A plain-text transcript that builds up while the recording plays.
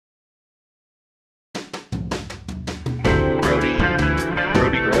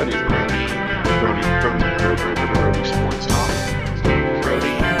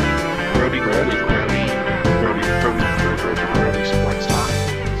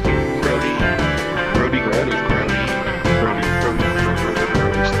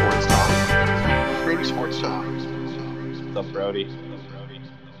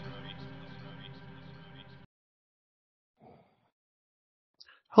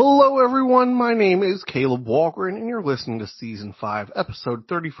Hello everyone, my name is Caleb Walgren and you're listening to Season 5, Episode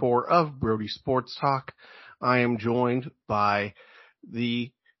 34 of Brody Sports Talk. I am joined by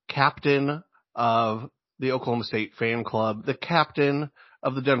the captain of the Oklahoma State fan club, the captain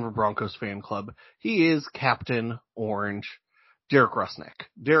of the Denver Broncos fan club. He is Captain Orange, Derek Rusnick.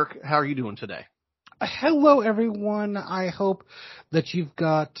 Derek, how are you doing today? Hello, everyone. I hope that you've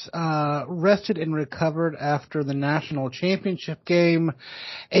got rested and recovered after the national championship game,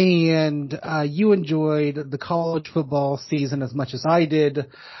 and you enjoyed the college football season as much as I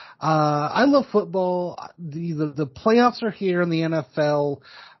did. I love football. The playoffs are here in the NFL.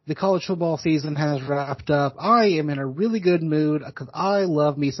 The college football season has wrapped up. I am in a really good mood because I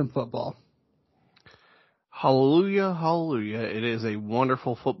love me some football. Hallelujah, hallelujah. It is a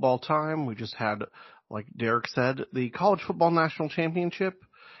wonderful football time. We just had, like Derek said, the College Football National Championship,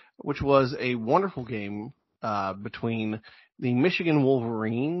 which was a wonderful game between the Michigan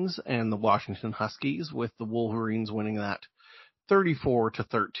Wolverines and the Washington Huskies, with the Wolverines winning that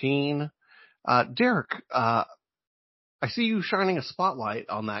 34-13. Derek, I see you shining a spotlight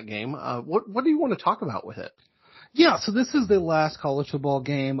on that game. What do you want to talk about with it? Yeah, so this is the last college football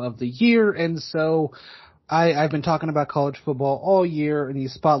game of the year, and so I've been talking about college football all year in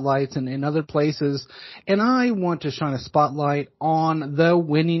these spotlights and in other places, and I want to shine a spotlight on the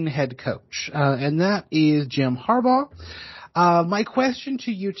winning head coach, and that is Jim Harbaugh. My question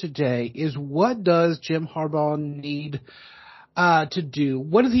to you today is, what does Jim Harbaugh need to do?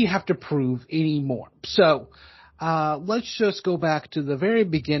 What does he have to prove anymore? So let's just go back to the very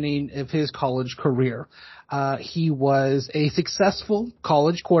beginning of his college career. He was a successful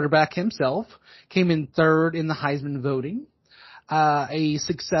college quarterback himself, came in third in the Heisman voting, a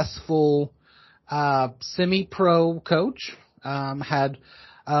successful semi-pro coach, had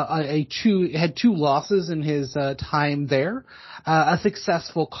two losses in his time there, a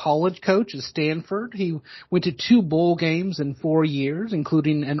successful college coach at Stanford. He went to 2 bowl games in 4 years,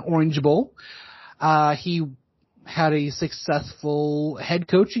 including an Orange Bowl. He had a successful head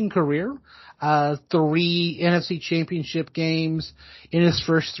coaching career, 3 NFC championship games in his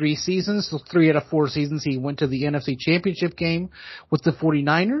first 3 seasons. So 3 out of 4 seasons he went to the NFC championship game with the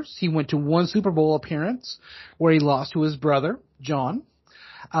 49ers. He went to 1 Super Bowl appearance where he lost to his brother, John,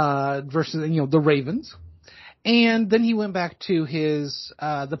 versus, the Ravens. And then he went back to his,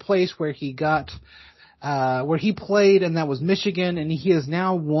 the place where he played, and that was Michigan, and he has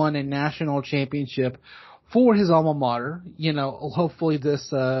now won a national championship for his alma mater. Hopefully this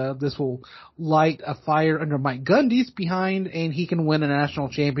will light a fire under Mike Gundy's behind, and he can win a national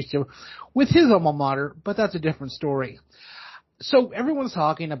championship with his alma mater, but that's a different story. So everyone's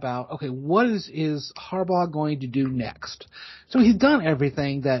talking about, okay, what is Harbaugh going to do next? So he's done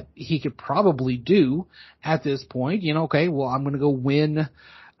everything that he could probably do at this point. Okay, well, I'm going to go win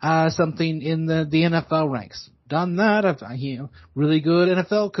something in the NFL ranks. Done that. Really good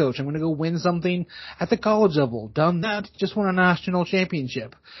NFL coach. I'm going to go win something at the college level. Done that. Just won a national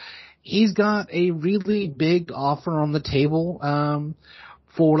championship. He's got a really big offer on the table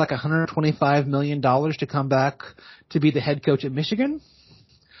for like $125 million to come back to be the head coach at Michigan.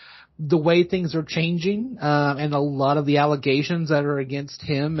 The way things are changing and a lot of the allegations that are against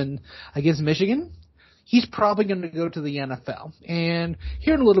him and against Michigan, he's probably going to go to the NFL. And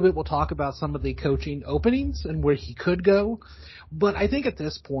here in a little bit, we'll talk about some of the coaching openings and where he could go. But I think at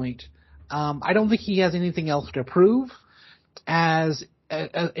this point, I don't think he has anything else to prove in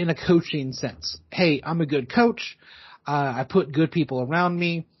a coaching sense. Hey, I'm a good coach. I put good people around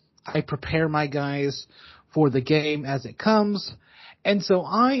me. I prepare my guys for the game as it comes. And so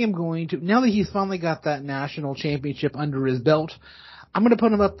I am going to, now that he's finally got that national championship under his belt, I'm going to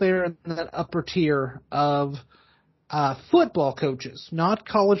put him up there in that upper tier of football coaches, not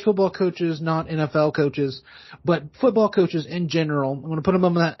college football coaches, not NFL coaches, but football coaches in general. I'm going to put him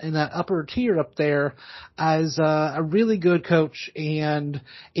in that upper tier up there as a really good coach and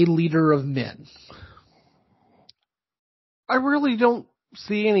a leader of men. I really don't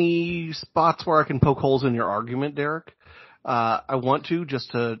see any spots where I can poke holes in your argument, Derek. I want to,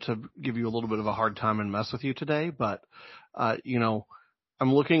 just to give you a little bit of a hard time and mess with you today, but,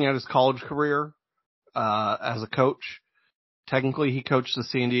 I'm looking at his college career as a coach. Technically, he coached the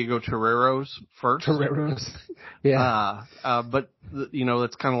San Diego Toreros first. Toreros, yeah. But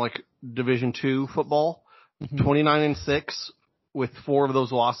that's kind of like Division II football. 29-6, with 4 of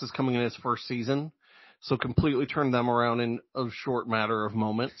those losses coming in his first season. So completely turned them around in a short matter of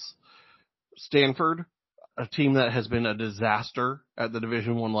moments. Stanford, a team that has been a disaster at the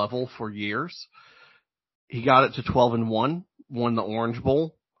Division I level for years. He got it to 12-1. Won the Orange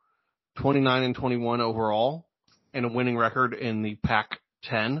Bowl, 29-21 overall, and a winning record in the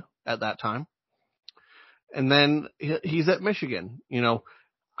 10 at that time. And then he's at Michigan.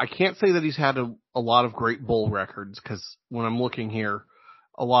 I can't say that he's had a lot of great bowl records because when I'm looking here,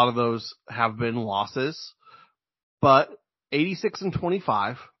 a lot of those have been losses. But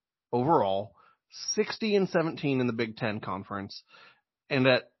 86-25 overall, 60-17 in the Big Ten Conference, and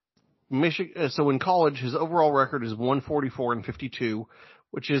at Michigan. So in college, his overall record is 144-52,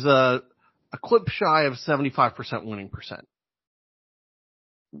 which is a clip shy of 75% winning percent.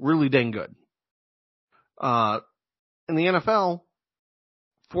 Really dang good. In the NFL,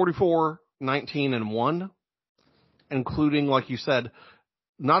 44-19-1, including, like you said,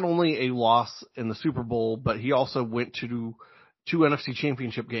 not only a loss in the Super Bowl, but he also went to 2 NFC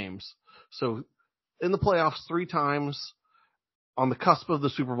Championship games. So in the playoffs 3 times, on the cusp of the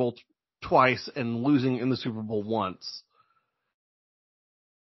Super Bowl twice, and losing in the Super Bowl once.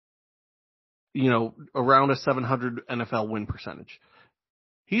 Around a 700 NFL win percentage.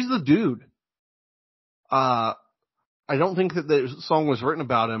 He's the dude. I don't think that the song was written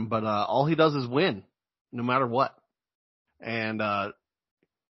about him, but all he does is win, no matter what. And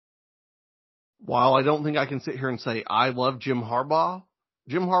while I don't think I can sit here and say I love Jim Harbaugh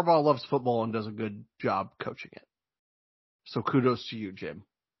loves football and does a good job coaching it. So kudos to you, Jim.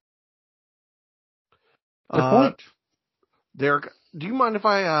 Good point. Derek, do you mind if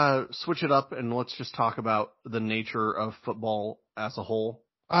I switch it up and let's just talk about the nature of football as a whole?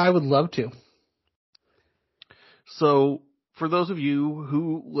 I would love to. So, for those of you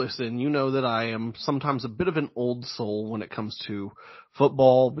who listen, you know that I am sometimes a bit of an old soul when it comes to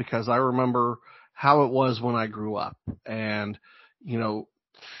football because I remember how it was when I grew up. And,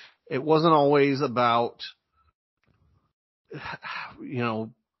 it wasn't always about,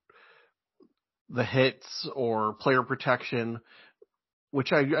 the hits or player protection,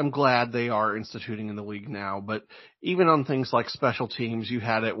 which I'm glad they are instituting in the league now. But even on things like special teams, you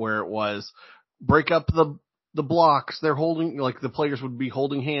had it where it was break up the blocks. They're holding, like the players would be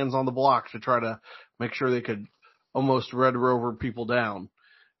holding hands on the blocks to try to make sure they could almost Red Rover people down.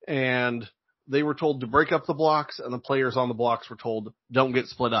 And they were told to break up the blocks, and the players on the blocks were told, don't get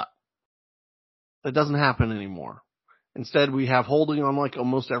split up. That doesn't happen anymore. Instead, we have holding on like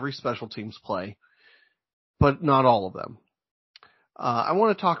almost every special teams play, but not all of them. I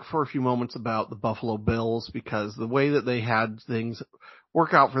want to talk for a few moments about the Buffalo Bills because the way that they had things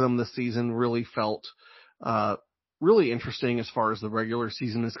work out for them this season really felt really interesting as far as the regular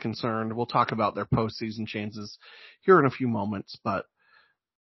season is concerned. We'll talk about their postseason chances here in a few moments, but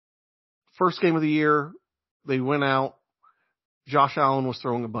first game of the year, they went out. Josh Allen was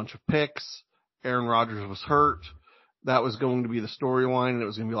throwing a bunch of picks. Aaron Rodgers was hurt. That was going to be the storyline, and it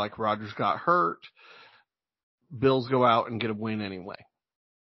was going to be like Rodgers got hurt. Bills go out and get a win anyway.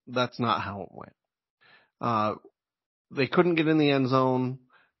 That's not how it went. They couldn't get in the end zone.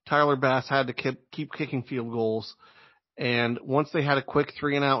 Tyler Bass had to keep kicking field goals. And once they had a quick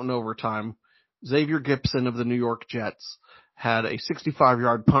 3-and-out in overtime, Xavier Gipson of the New York Jets had a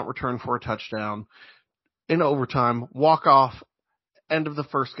 65-yard punt return for a touchdown. In overtime, walk-off, end of the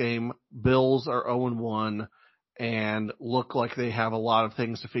first game. Bills are 0-1 and look like they have a lot of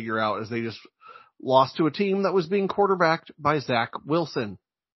things to figure out as they just lost to a team that was being quarterbacked by Zach Wilson.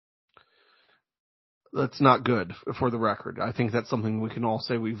 That's not good for the record. I think that's something we can all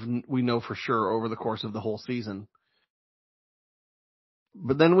say we know for sure over the course of the whole season.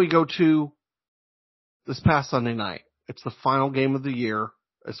 But then we go to this past Sunday night. It's the final game of the year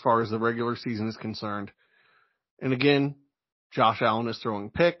as far as the regular season is concerned. And again, Josh Allen is throwing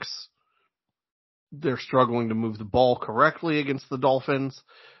picks. They're struggling to move the ball correctly against the Dolphins.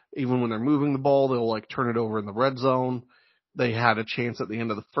 Even when they're moving the ball, they'll turn it over in the red zone. They had a chance at the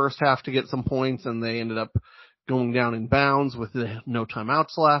end of the first half to get some points, and they ended up going down in bounds with no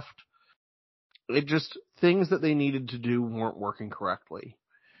timeouts left. It just, things that they needed to do weren't working correctly.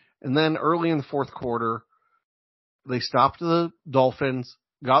 And then early in the fourth quarter, they stopped the Dolphins,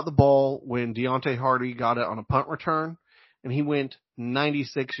 got the ball when Deontay Hardy got it on a punt return, and he went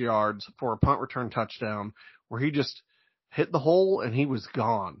 96 yards for a punt return touchdown where he just hit the hole and he was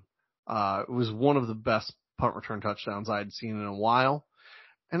gone. It was one of the best punt return touchdowns I had seen in a while.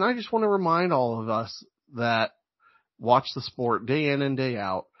 And I just want to remind all of us that watch the sport day in and day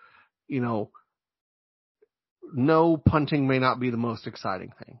out, no, punting may not be the most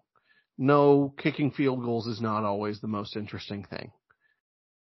exciting thing. No, kicking field goals is not always the most interesting thing.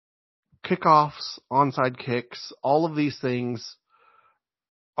 Kickoffs, onside kicks, all of these things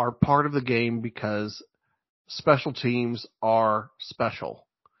are part of the game because special teams are special.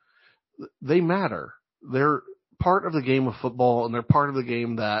 They matter. They're part of the game of football, and they're part of the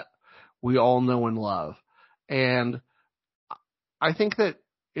game that we all know and love. And I think that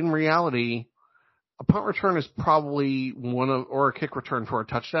in reality, a punt return is probably or a kick return for a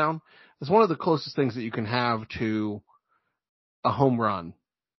touchdown is one of the closest things that you can have to a home run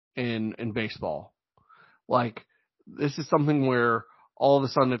in baseball. Like, this is something where all of a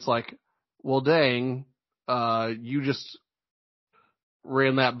sudden it's like, well, dang, you just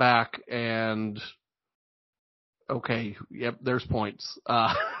ran that back and okay, yep, there's points.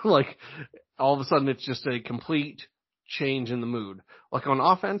 Like, all of a sudden it's just a complete change in the mood. Like, on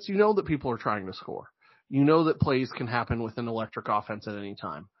offense, you know that people are trying to score. You know that plays can happen with an electric offense at any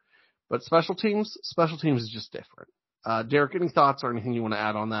time. But special teams is just different. Derek, any thoughts or anything you want to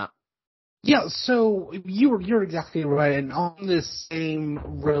add on that? Yeah, so you're exactly right, and on this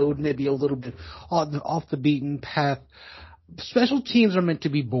same road, maybe a little bit off the beaten path, special teams are meant to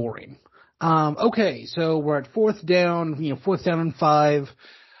be boring. Okay, so we're at fourth down and 5.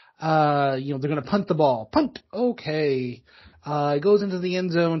 They're going to punt the ball. Punt. Okay. It goes into the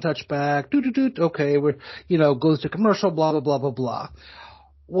end zone, touchback. Okay, goes to commercial, blah, blah, blah, blah, blah.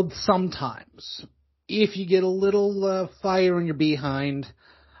 Well, sometimes, if you get a little fire in your behind,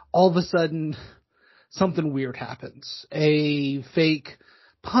 all of a sudden, something weird happens. A fake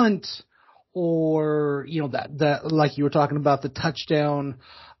punt, or, that like you were talking about, the touchdown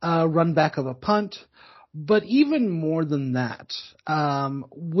run back of a punt. But even more than that,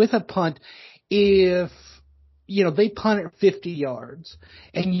 with a punt, if they punt at 50 yards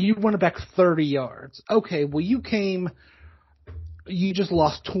and you run it back 30 yards, okay, well, you just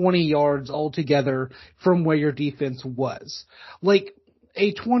lost 20 yards altogether from where your defense was. Like,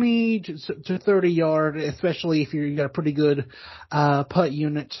 a 20 to 30 yard, especially if you got a pretty good putt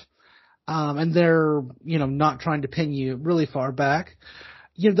unit, and they're not trying to pin you really far back,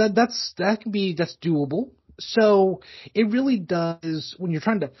 that's doable. So it really does, when you're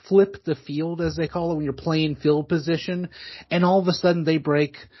trying to flip the field, as they call it, when you're playing field position, and all of a sudden they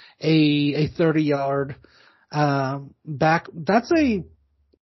break a 30-yard back. That's an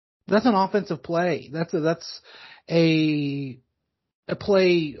offensive play. That's a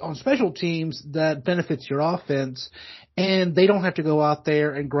play on special teams that benefits your offense, and they don't have to go out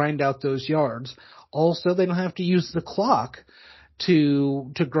there and grind out those yards. Also, they don't have to use the clock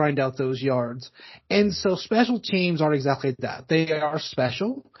to grind out those yards. And so special teams are exactly that. They are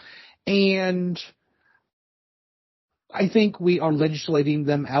special, and I think we are legislating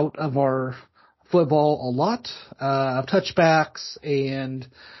them out of our football a lot, touchbacks and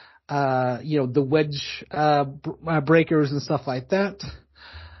the wedge breakers and stuff like that.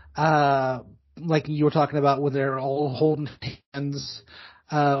 Like you were talking about, when they're all holding hands,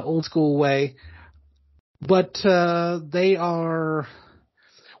 old school way. But they are,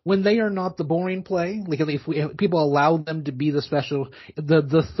 when they are not the boring play, like if people allow them to be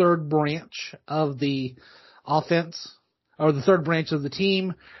the third branch of the offense, or the third branch of the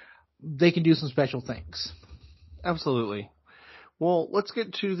team, they can do some special things. Absolutely. Well, let's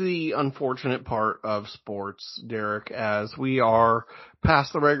get to the unfortunate part of sports, Derek, as we are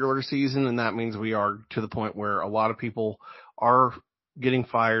past the regular season, and that means we are to the point where a lot of people are getting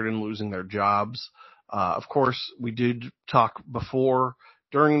fired and losing their jobs. Of course, we did talk before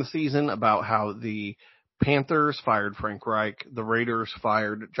during the season about how the Panthers fired Frank Reich, the Raiders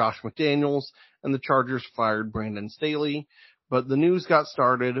fired Josh McDaniels, and the Chargers fired Brandon Staley. But the news got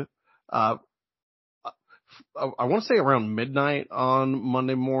started, I want to say around midnight on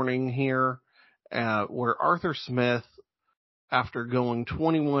Monday morning here, where Arthur Smith, after going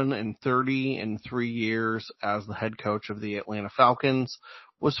 21-30 in 3 years as the head coach of the Atlanta Falcons,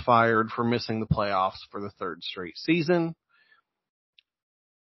 was fired for missing the playoffs for the third straight season.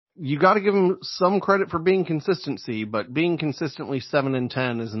 You got to give him some credit for being consistency, but being consistently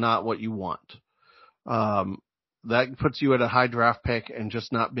 7-10 is not what you want. That puts you at a high draft pick and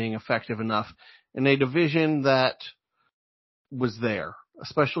just not being effective enough in a division that was there,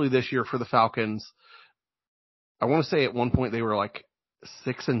 especially this year for the Falcons. I want to say at one point they were like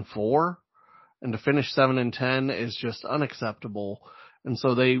 6-4, and to finish 7-10 is just unacceptable. And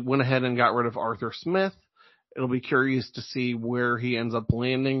so they went ahead and got rid of Arthur Smith. It'll be curious to see where he ends up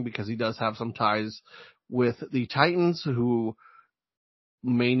landing, because he does have some ties with the Titans, who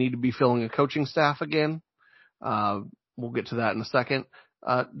may need to be filling a coaching staff again. We'll get to that in a second.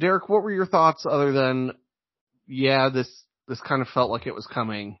 Derek, what were your thoughts other than, this kind of felt like it was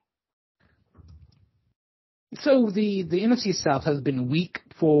coming? So the NFC South has been weak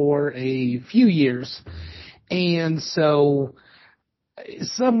for a few years, and so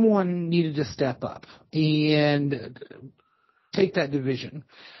someone needed to step up and take that division.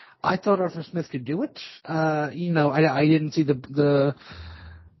 I thought Arthur Smith could do it. I didn't see the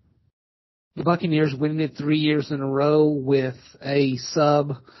The Buccaneers winning it 3 years in a row with a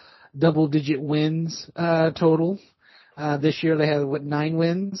double-digit wins total. This year they have, 9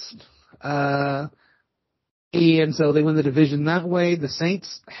 wins? And so they win the division that way. The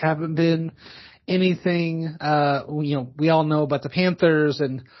Saints haven't been anything. We all know about the Panthers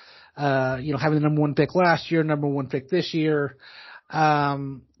and, having the number 1 pick last year, number 1 pick this year.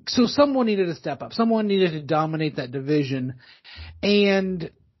 So someone needed to step up. Someone needed to dominate that division.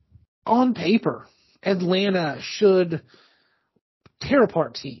 And on paper, Atlanta should tear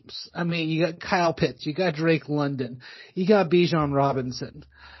apart teams. I mean, you got Kyle Pitts, you got Drake London, you got Bijan Robinson.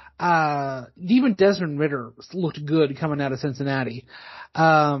 Even Desmond Ridder looked good coming out of Cincinnati.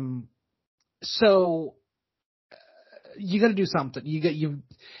 So you got to do something.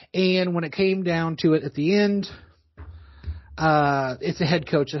 And when it came down to it at the end, it's a head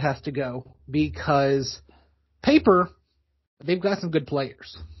coach that has to go because paper, they've got some good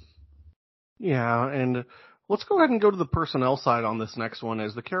players. Yeah, and let's go ahead and go to the personnel side on this next one,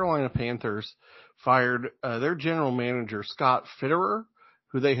 as the Carolina Panthers fired their general manager, Scott Fitterer,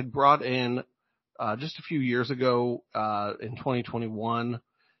 who they had brought in just a few years ago in 2021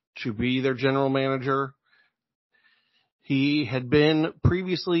 to be their general manager. He had been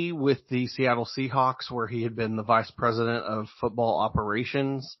previously with the Seattle Seahawks, where he had been the vice president of football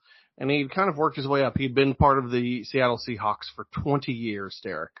operations, and he'd kind of worked his way up. He'd been part of the Seattle Seahawks for 20 years,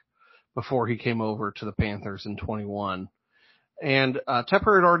 Derek, before he came over to the Panthers in 21. And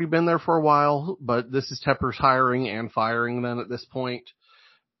Tepper had already been there for a while, but this is Tepper's hiring and firing then at this point.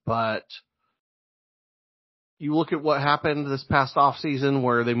 But you look at what happened this past offseason,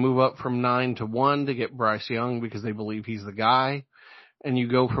 where they move up from 9 to 1 to get Bryce Young because they believe he's the guy. And you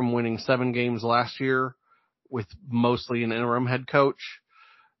go from winning 7 games last year with mostly an interim head coach,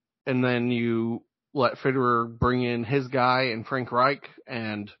 and then you let Fitterer bring in his guy and Frank Reich,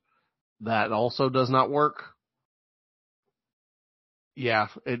 and that also does not work. Yeah,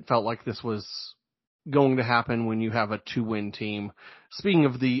 it felt like this was going to happen when you have a 2-win team. Speaking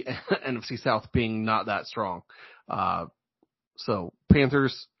of the NFC South being not that strong. So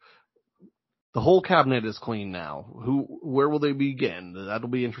Panthers, the whole cabinet is clean now. Where will they begin? That'll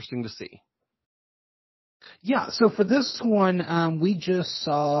be interesting to see. Yeah, so for this one, we just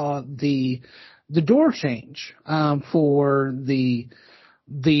saw the door change for the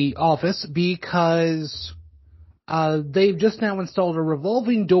office, because they've just now installed a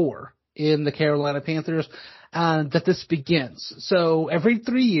revolving door in the Carolina Panthers that this begins. So every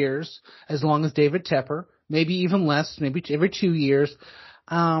 3 years, as long as David Tepper, maybe even less, maybe every 2 years,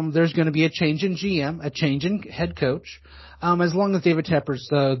 there's going to be a change in GM, a change in head coach, as long as David Tepper's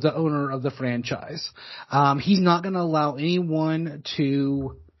the owner of the franchise. He's not going to allow anyone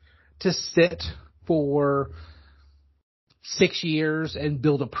to sit for 6 years and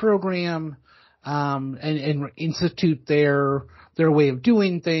build a program, and institute their way of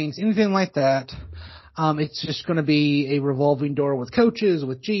doing things, anything like that. It's just going to be a revolving door with coaches,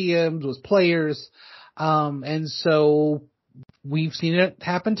 with GMs, with players. And so we've seen it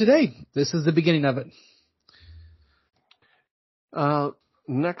happen today. This is the beginning of it.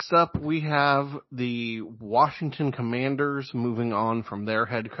 Next up, we have the Washington Commanders moving on from their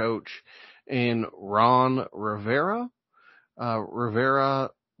head coach in Ron Rivera. Rivera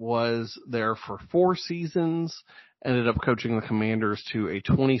was there for 4 seasons, ended up coaching the Commanders to a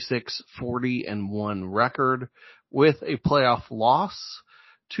 26-40-1 record with a playoff loss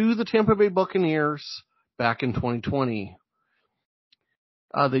to the Tampa Bay Buccaneers back in 2020.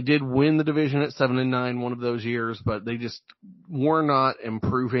 They did win the division at 7-9 one of those years, but they just were not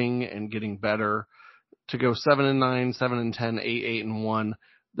improving and getting better. To go 7-9, 7-10, 8-1,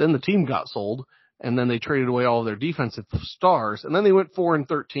 then the team got sold, and then they traded away all of their defensive stars, and then they went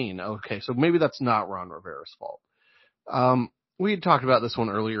 4-13. Okay, so maybe that's not Ron Rivera's fault. We had talked about this one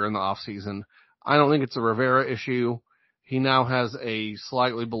earlier in the offseason. I don't think it's a Rivera issue. He now has a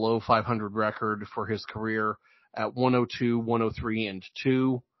slightly below 500 record for his career at 102, 103, and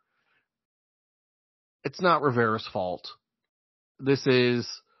 2. It's not Rivera's fault. This is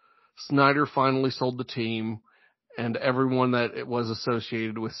Snyder finally sold the team, and everyone that it was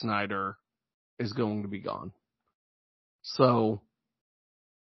associated with Snyder is going to be gone. So,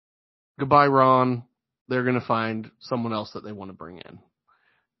 goodbye, Ron. They're going to find someone else that they want to bring in.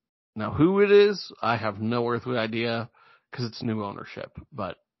 Now, who it is, I have no earthly idea, because it's new ownership.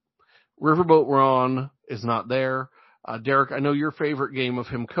 But Riverboat Ron is not there. Derek, I know your favorite game of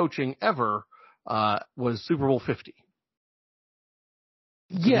him coaching ever was Super Bowl 50.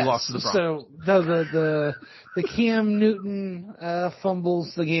 Yes, so the Cam Newton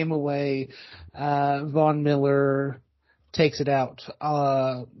fumbles the game away. Von Miller takes it out.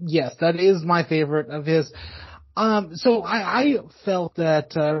 Yes, that is my favorite of his. So I felt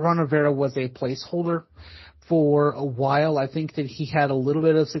that Ron Rivera was a placeholder for a while. I think that he had a little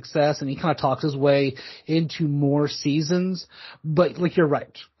bit of success and he kind of talked his way into more seasons. But like you're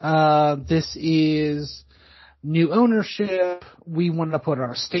right, this is new ownership. We want to put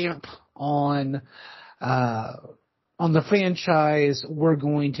our stamp on the franchise. We're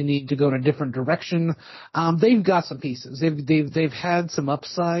going to need to go in a different direction. They've got some pieces. They've had some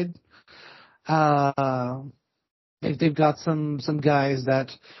upside. They've got some guys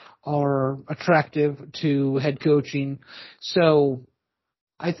that are attractive to head coaching. So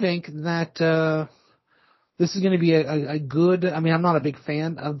I think that this is going to be a good. I mean, I'm not a big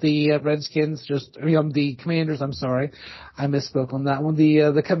fan of the Redskins. The Commanders. I'm sorry, I misspoke on that one.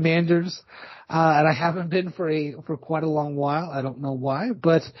 The Commanders, and I haven't been for quite a long while. I don't know why,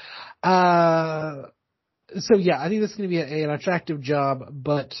 but so yeah, I think this is going to be an attractive job,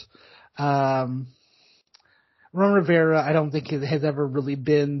 but Ron Rivera, I don't think has ever really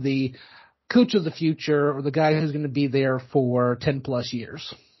been the coach of the future or the guy who's going to be there for 10 plus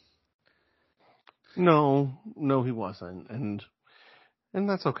years. No, he wasn't. And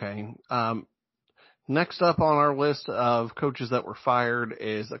that's okay. Next up on our list of coaches that were fired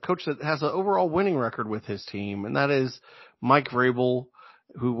is a coach that has an overall winning record with his team, and that is Mike Vrabel,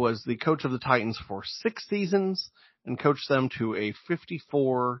 who was the coach of the Titans for 6 seasons and coached them to a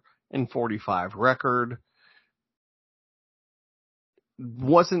 54-45 record.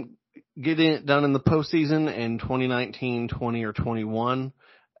 Wasn't getting it done in the postseason in 2019, 20, or 21,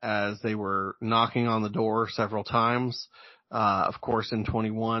 as they were knocking on the door several times. Of course, in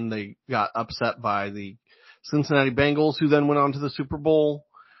 21, they got upset by the Cincinnati Bengals, who then went on to the Super Bowl,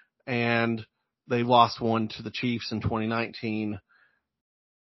 and they lost one to the Chiefs in 2019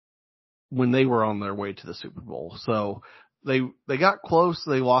 when they were on their way to the Super Bowl. So they got close.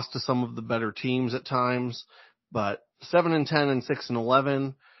 They lost to some of the better teams at times, but 7-10 and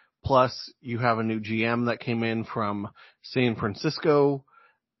 6-11, plus you have a new GM that came in from San Francisco,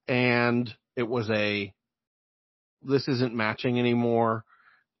 and it was this isn't matching anymore.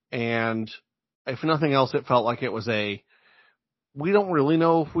 And if nothing else, it felt like it was we don't really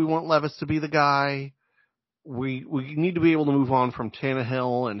know if we want Levis to be the guy. We need to be able to move on from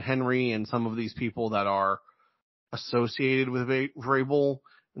Tannehill and Henry and some of these people that are associated with Vrabel.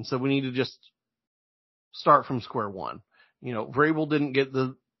 And so we need to just start from square one. Vrabel didn't get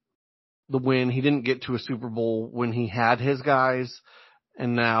the win. He didn't get to a Super Bowl when he had his guys,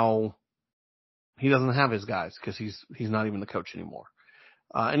 and now he doesn't have his guys because he's not even the coach anymore.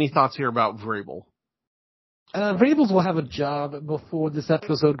 Any thoughts here about Vrabel? Vrabels will have a job before this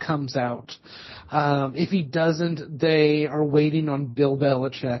episode comes out. If he doesn't, they are waiting on Bill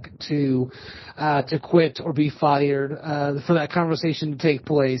Belichick to quit or be fired for that conversation to take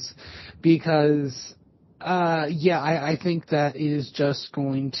place, because I think that is just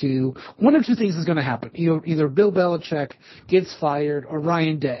going to, one of two things is going to happen. Either Bill Belichick gets fired or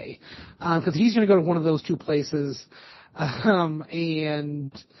Ryan Day, because he's going to go to one of those two places.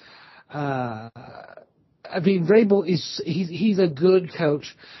 Vrabel he's a good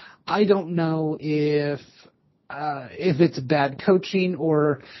coach. I don't know if it's bad coaching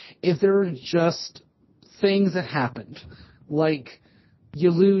or if there are just things that happened, like you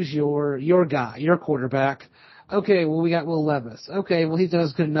lose your guy, your quarterback. Okay, well, we got Will Levis. Okay, well, he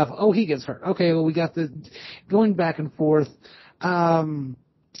does good enough. Oh, he gets hurt. Okay, well, we got the going back and forth.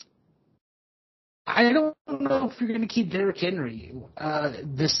 I don't know if you're going to keep Derrick Henry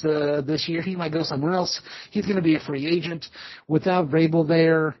this year. He might go somewhere else. He's going to be a free agent. Without Vrabel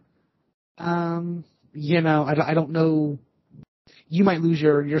there, I don't know. You might lose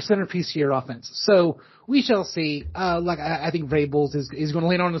your centerpiece to your offense. So we shall see. I think Vrabel is going to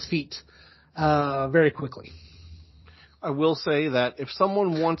land on his feet very quickly. I will say that if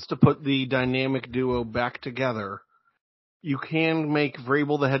someone wants to put the dynamic duo back together, you can make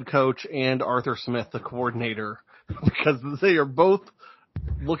Vrabel the head coach and Arthur Smith the coordinator, because they are both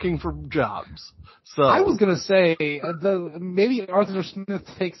looking for jobs. So I was going to say maybe Arthur Smith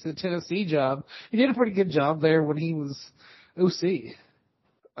takes the Tennessee job. He did a pretty good job there when he was OC.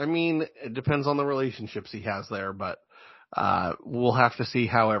 I mean, it depends on the relationships he has there, but we'll have to see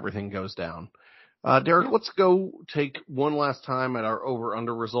how everything goes down. Derek, let's go take one last time at our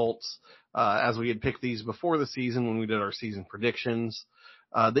over-under results, as we had picked these before the season when we did our season predictions.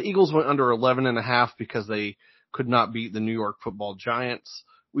 The Eagles went under 11.5 because they could not beat the New York Football Giants.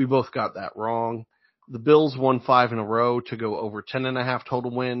 We both got that wrong. The Bills won 5 in a row to go over 10.5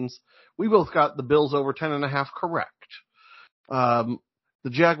 total wins. We both got the Bills over 10.5 correct. The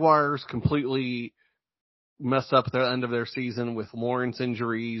Jaguars completely messed up the end of their season with Lawrence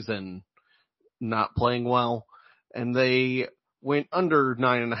injuries and not playing well, and they went under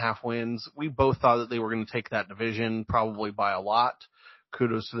 9.5 wins. We both thought that they were going to take that division probably by a lot.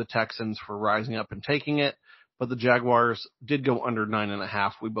 Kudos to the Texans for rising up and taking it, but the Jaguars did go under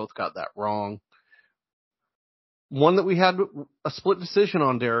 9.5. We both got that wrong. One that we had a split decision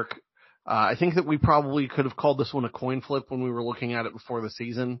on, Derek. I think that we probably could have called this one a coin flip when we were looking at it before the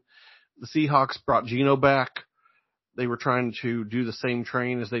season. The Seahawks brought Geno back. They were trying to do the same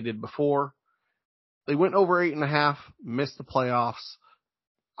train as they did before. They went over 8.5, missed the playoffs.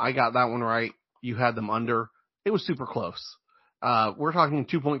 I got that one right. You had them under. It was super close. We're talking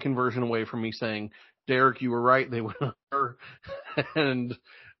 2-point conversion away from me saying, Derek, you were right. They went under, and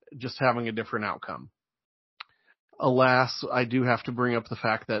just having a different outcome. Alas, I do have to bring up the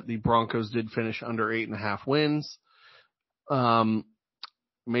fact that the Broncos did finish under 8.5 wins.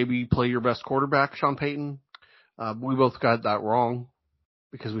 Maybe play your best quarterback, Sean Payton. We both got that wrong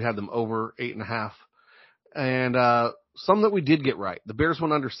because we had them over 8.5. And some that we did get right. The Bears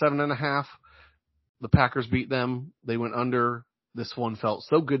went under 7.5. The Packers beat them. They went under. This one felt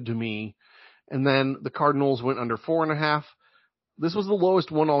so good to me. And then the Cardinals went under 4.5. This was the lowest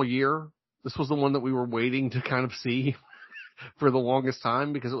one all year. This was the one that we were waiting to kind of see for the longest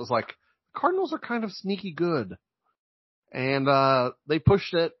time because it was like, Cardinals are kind of sneaky good. And they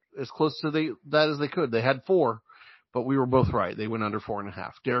pushed it as close to that as they could. They had 4, but we were both right. They went under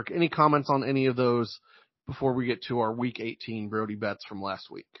 4.5. Derek, any comments on any of those before we get to our Week 18 Brody bets from last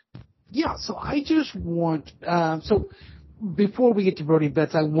week? Yeah, so I just want before we get to Brody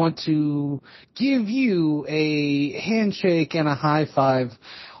bets, I want to give you a handshake and a high five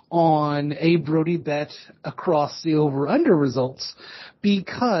on a Brody bet across the over-under results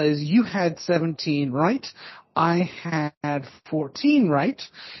because you had 17 right. I had 14 right.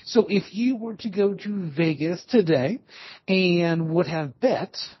 So if you were to go to Vegas today and would have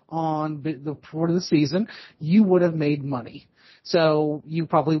bet on the part of the season, you would have made money. So you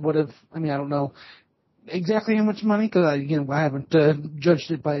probably would have, I don't know exactly how much money because I haven't judged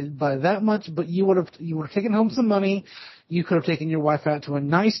it by that much, but you would have taken home some money. You could have taken your wife out to a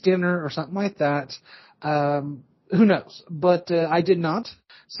nice dinner or something like that. Who knows? But I did not.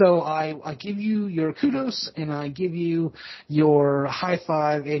 So I give you your kudos and I give you your high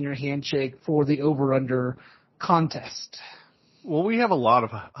five and your handshake for the over-under contest. Well, we have a lot of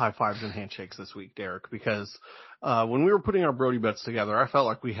high fives and handshakes this week, Derek, because when we were putting our Brody bets together, I felt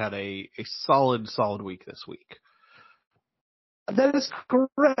like we had a solid week this week. That is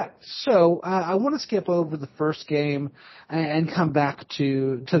correct. So I want to skip over the first game and come back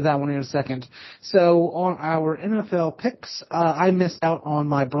to that one in a second. So on our NFL picks, I missed out on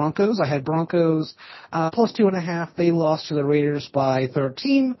my Broncos. I had Broncos plus 2.5. They lost to the Raiders by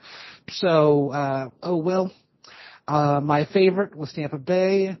 13. So, oh well. My favorite was Tampa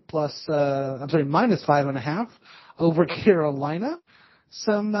Bay minus 5.5 over Carolina.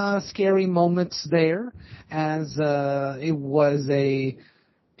 Some scary moments there, as it was if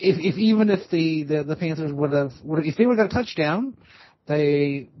the Panthers if they would have got a touchdown,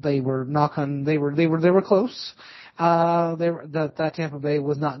 they were close. That Tampa Bay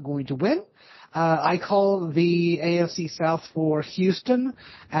was not going to win. I called the AFC South for Houston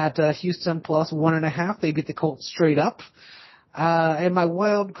at Houston plus 1.5. They beat the Colts straight up. And my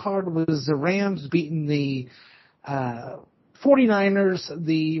wild card was the Rams beating the 49ers.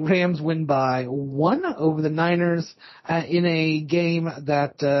 The Rams win by 1 over the Niners in a game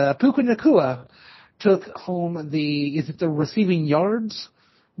that Puka Nacua took home the receiving yards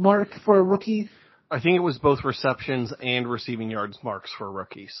mark for a rookie? I think it was both receptions and receiving yards marks for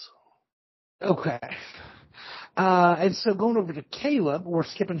rookies. Okay. And so going over to Caleb, we're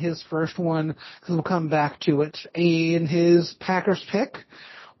skipping his first one because we'll come back to it. And his Packers pick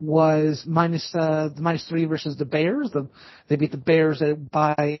was minus 3 versus the Bears. They beat the Bears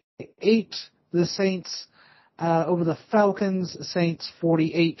by 8. The Saints over the Falcons. Saints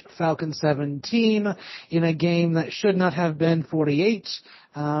 48, Falcons 17 in a game that should not have been 48.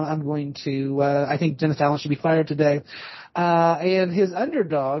 I think Dennis Allen should be fired today. And his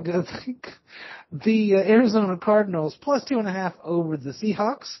underdog, the Arizona Cardinals plus 2.5 over the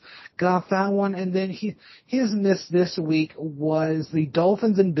Seahawks, got that one. And then his miss this week was the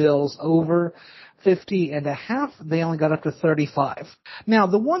Dolphins and Bills over 50.5. They only got up to 35. Now,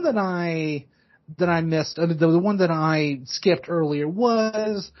 the one that I missed, the one that I skipped earlier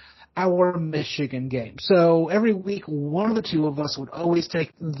was our Michigan game. So every week, one of the two of us would always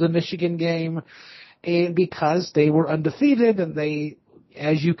take the Michigan game, and because they were undefeated, and they,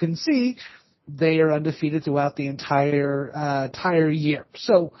 as you can see, they are undefeated throughout the entire year.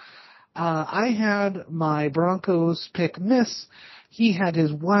 So I had my Broncos pick miss. He had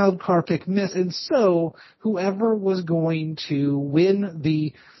his wild card pick miss. And so whoever was going to win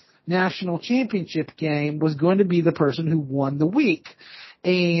the national championship game was going to be the person who won the week.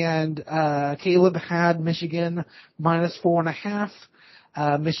 And Caleb had Michigan minus 4.5.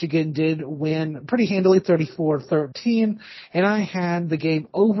 Michigan did win pretty handily, 34-13, and I had the game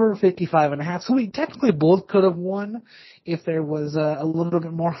over 55.5. So we technically both could have won if there was a little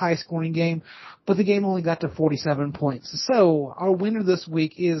bit more high-scoring game, but the game only got to 47 points. So our winner this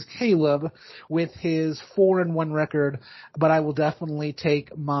week is Caleb with his 4-1 record, but I will definitely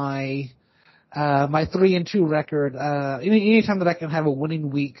take my 3-2 record. Anytime that I can have a winning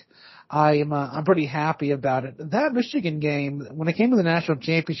week, I'm pretty happy about it. That Michigan game, when it came to the national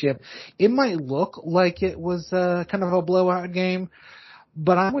championship, it might look like it was kind of a blowout game,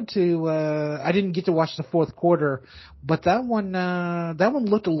 but I didn't get to watch the fourth quarter, but that one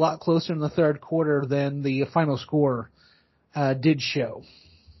looked a lot closer in the third quarter than the final score did show.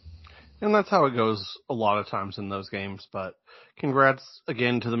 And that's how it goes a lot of times in those games, but congrats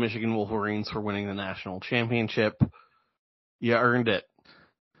again to the Michigan Wolverines for winning the national championship. You earned it.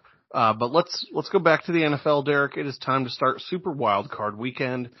 But let's go back to the NFL, Derek. It is time to start Super Wildcard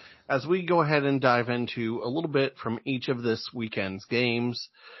Weekend as we go ahead and dive into a little bit from each of this weekend's games.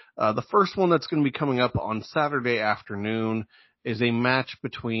 The first one that's going to be coming up on Saturday afternoon is a match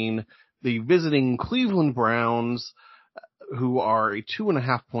between the visiting Cleveland Browns, who are a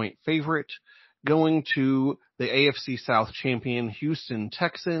 2.5-point favorite, going to the AFC South champion Houston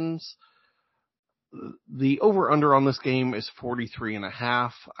Texans. The over-under on this game is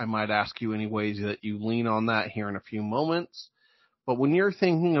 43.5. I might ask you any ways that you lean on that here in a few moments. But when you're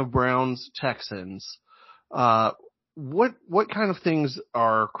thinking of Browns-Texans, what kind of things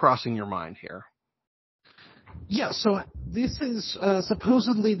are crossing your mind here? Yeah, so this is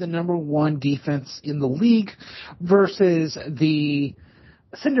supposedly the number one defense in the league versus the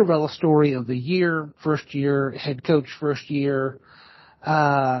Cinderella story of the year, first year head coach, first year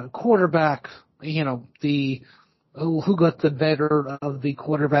quarterback, who got the better of the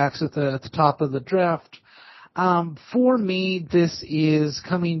quarterbacks at the top of the draft. For me, this is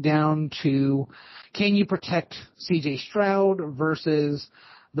coming down to, can you protect C.J. Stroud versus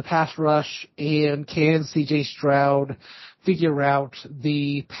the pass rush, and can C.J. Stroud figure out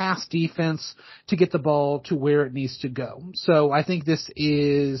the pass defense to get the ball to where it needs to go? So I think this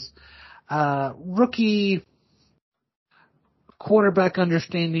is rookie quarterback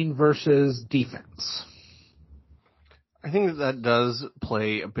understanding versus defense. I think that does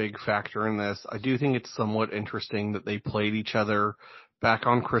play a big factor in this. I do think it's somewhat interesting that they played each other back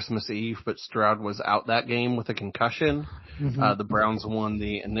on Christmas Eve, but Stroud was out that game with a concussion. Mm-hmm. The Browns won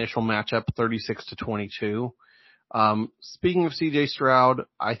the initial matchup 36-22. Speaking of CJ Stroud,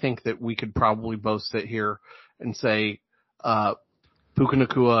 I think that we could probably both sit here and say, Puka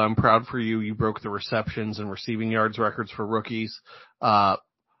Nacua, I'm proud for you. You broke the receptions and receiving yards records for rookies. I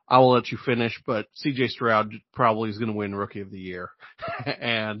will let you finish, but CJ Stroud probably is going to win Rookie of the Year.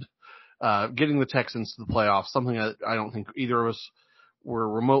 And getting the Texans to the playoffs, something that I don't think either of us were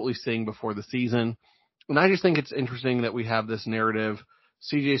remotely seeing before the season. And I just think it's interesting that we have this narrative.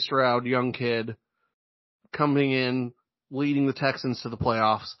 CJ Stroud, young kid, coming in, leading the Texans to the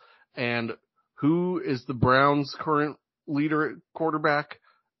playoffs. And who is the Browns' current leader at quarterback?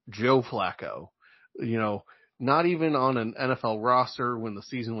 Joe Flacco. Not even on an NFL roster when the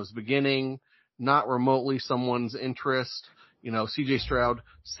season was beginning, not remotely someone's interest. CJ Stroud,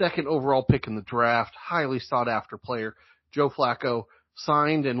 second overall pick in the draft, highly sought after player. Joe Flacco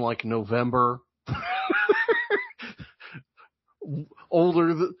signed in November.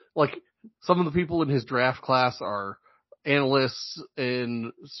 Older, some of the people in his draft class are analysts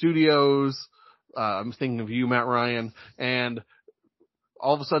in studios. I'm thinking of you, Matt Ryan, and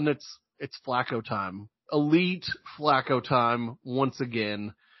all of a sudden it's Flacco time. Elite Flacco time once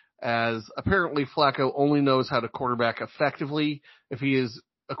again, as apparently Flacco only knows how to quarterback effectively if he is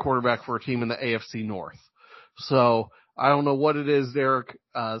a quarterback for a team in the AFC North. So I don't know what it is, Derek,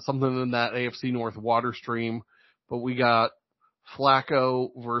 something in that AFC North water stream, but we got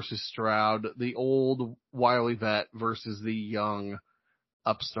Flacco versus Stroud, the old wily vet versus the young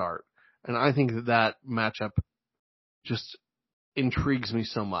upstart. And I think that matchup just intrigues me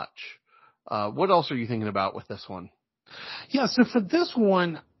so much. What else are you thinking about with this one? Yeah, so for this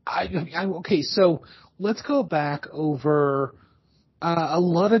one, so let's go back over a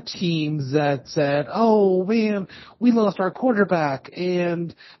lot of teams that said, oh, man, we lost our quarterback,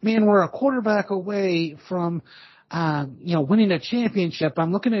 and, man, we're a quarterback away from, winning a championship.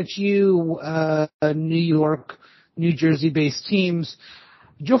 I'm looking at you, New York, New Jersey-based teams.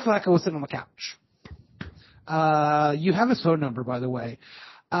 Joe Flacco was sitting on the couch. You have his phone number, by the way.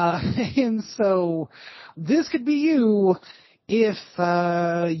 And so this could be you if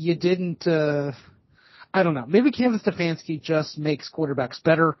you didn't, I don't know, maybe Kevin Stefanski just makes quarterbacks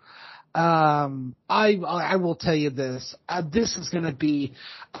better. I will tell you this. This is going to be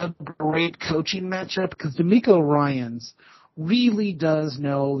a great coaching matchup because DeMeco Ryans really does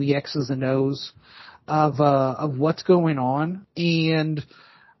know the X's and O's of what's going on. And,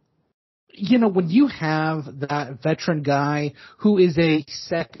 you know, when you have that veteran guy who is a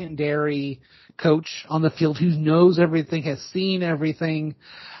secondary coach on the field, who knows everything, has seen everything,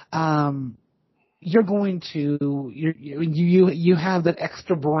 you're going to you have that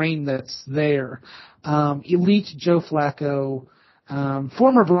extra brain that's there. Elite Joe Flacco,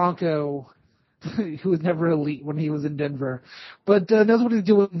 former Bronco, who was never elite when he was in Denver, but knows what he's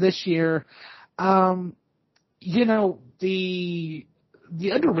doing this year. You know, the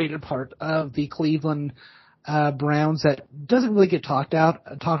underrated part of the Cleveland Browns that doesn't really get talked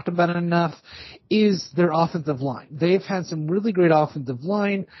about enough is their offensive line. They've had some really great offensive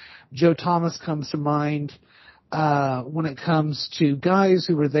line. Joe Thomas comes to mind when it comes to guys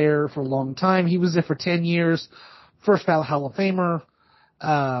who were there for a long time. He was there for 10 years, first ballot Hall of Famer.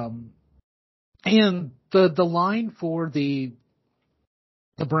 And the line for the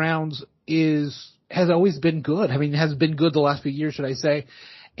Browns has always been good. I mean, has been good the last few years, should I say.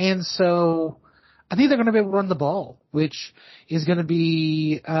 And so I think they're going to be able to run the ball, which is going to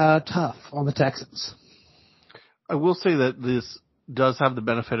be tough on the Texans. I will say that this does have the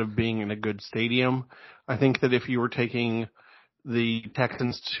benefit of being in a good stadium. I think that if you were taking the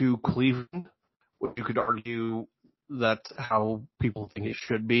Texans to Cleveland, you could argue that's how people think it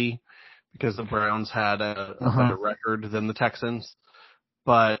should be because the Browns had a better record than the Texans.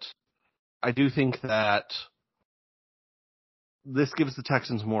 But I do think that this gives the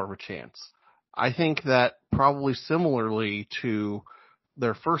Texans more of a chance. I think that probably similarly to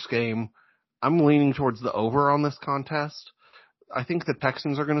their first game, I'm leaning towards the over on this contest. I think the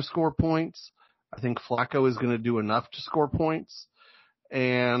Texans are going to score points. I think Flacco is going to do enough to score points.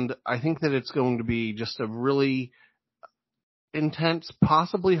 And I think that it's going to be just a really intense,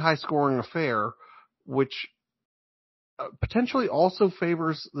 possibly high-scoring affair, which potentially also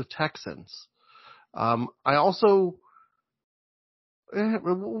favors the Texans. I also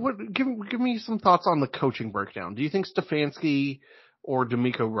give me some thoughts on the coaching breakdown. Do you think Stefanski or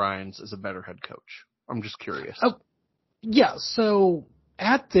DeMeco Ryans is a better head coach? I'm just curious. Oh, yeah. So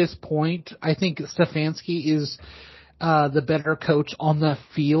at this point, I think Stefanski is the better coach on the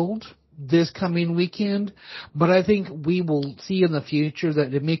field this coming weekend, but I think we will see in the future that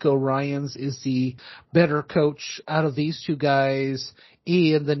DeMeco Ryans is the better coach out of these two guys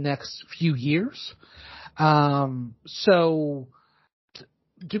in the next few years. So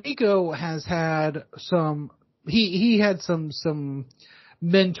DeMeco has had he had some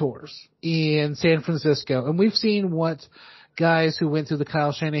mentors in San Francisco, and we've seen what guys who went through the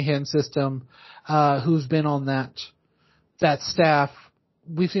Kyle Shanahan system, who's been on that staff,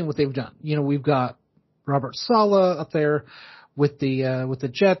 we've seen what they've done. You know, we've got Robert Saleh up there with the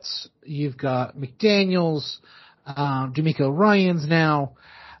Jets. You've got McDaniels, DeMeco Ryans now.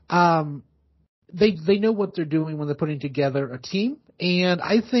 They know what they're doing when they're putting together a team. And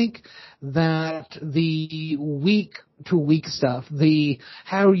I think that the week-to-week stuff,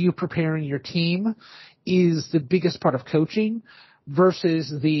 how are you preparing your team is the biggest part of coaching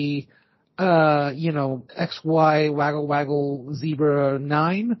versus the, XY waggle waggle zebra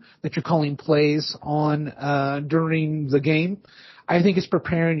 9 that you're calling plays on, during the game. I think it's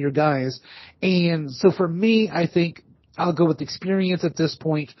preparing your guys. And so for me, I think I'll go with experience at this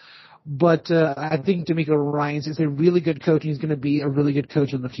point. But I think DeMeco Ryans is a really good coach, and he's going to be a really good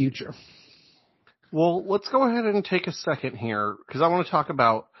coach in the future. Well, let's go ahead and take a second here, because I want to talk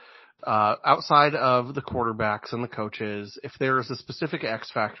about, outside of the quarterbacks and the coaches, if there is a specific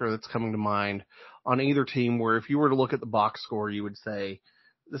X factor that's coming to mind on either team where if you were to look at the box score, you would say,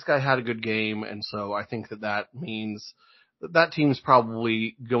 this guy had a good game, and so I think that means that team's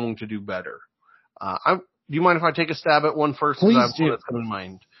probably going to do better. Do you mind if I take a stab at one first? Please Because I have do. one that's coming to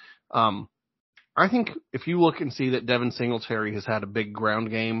mind. I think if you look and see that Devin Singletary has had a big ground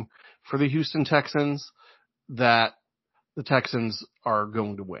game for the Houston Texans, that the Texans are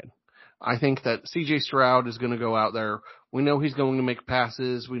going to win. I think that C.J. Stroud is going to go out there. We know he's going to make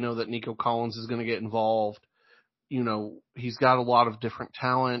passes. We know that Nico Collins is going to get involved. You know, he's got a lot of different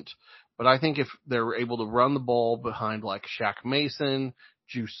talent. But I think if they're able to run the ball behind like Shaq Mason,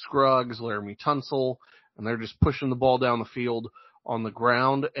 Juice Scruggs, Laramie Tunsil, and they're just pushing the ball down the field on the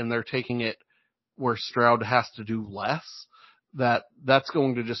ground, and they're taking it where Stroud has to do less, that's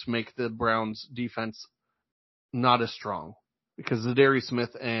going to just make the Browns defense not as strong because Zadarius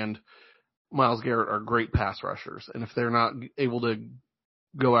Smith and Myles Garrett are great pass rushers. And if they're not able to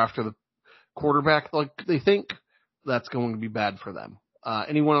go after the quarterback like they think, that's going to be bad for them.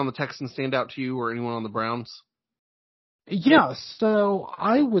 Anyone on the Texans stand out to you or anyone on the Browns? Yeah, so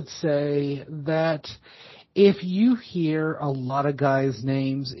I would say that if you hear a lot of guys'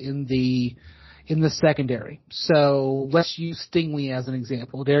 names in the secondary, so let's use Stingley as an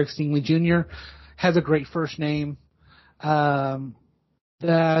example. Derek Stingley Jr. has a great first name. If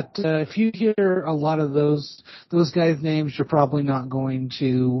you hear a lot of those guys' names, you're probably not going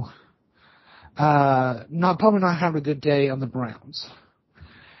to probably not have a good day on the Browns.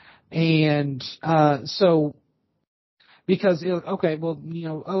 And so because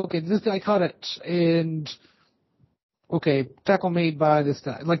this guy caught it, and tackle made by this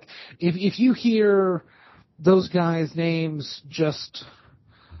guy. Like if you hear those guys' names just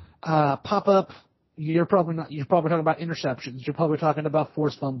pop up, you're probably talking about interceptions. You're probably talking about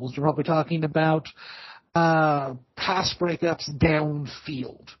forced fumbles. You're probably talking about pass breakups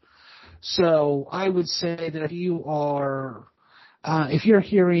downfield. So I would say that if you're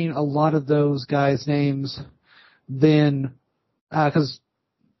hearing a lot of those guys' names, then because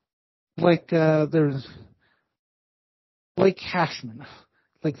there's Blake Cashman,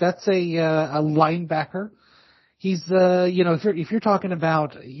 like that's a linebacker. He's if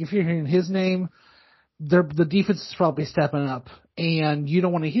you're hearing his name, the defense is probably stepping up, and you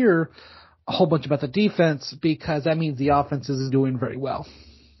don't want to hear a whole bunch about the defense because that means the offense is doing very well.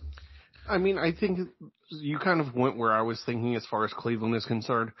 I mean, I think you kind of went where I was thinking as far as Cleveland is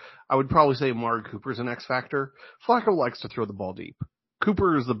concerned. I would probably say Amari Cooper's an X factor. Flacco likes to throw the ball deep.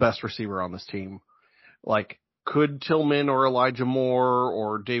 Cooper is the best receiver on this team. Like, could Tillman or Elijah Moore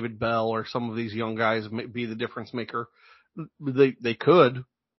or David Bell or some of these young guys be the difference maker? They could.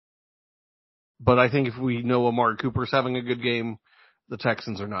 But I think if we know Amari Cooper's having a good game, the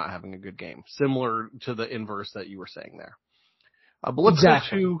Texans are not having a good game. Similar to the inverse that you were saying there. But let's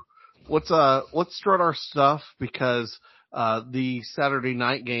let's start our stuff because the Saturday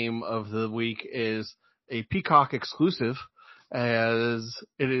night game of the week is a Peacock exclusive, as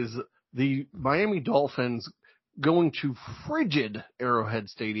it is the Miami Dolphins going to frigid Arrowhead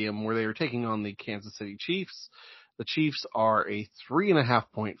Stadium where they are taking on the Kansas City Chiefs. The Chiefs are a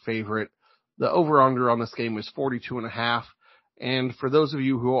 3.5-point favorite. The over-under on this game is 42.5. And for those of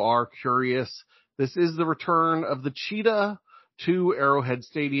you who are curious, this is the return of the Cheetah to Arrowhead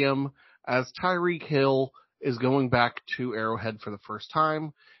Stadium as Tyreek Hill is going back to Arrowhead for the first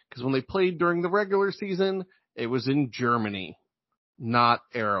time. Because when they played during the regular season, it was in Germany, not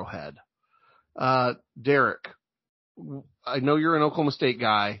Arrowhead. Derek, I know you're an Oklahoma State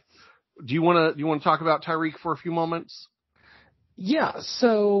guy. Do you want to talk about Tyreek for a few moments? Yeah.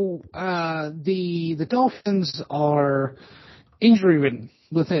 So the Dolphins are injury ridden.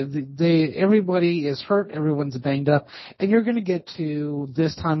 Everybody is hurt. Everyone's banged up, and you're going to get to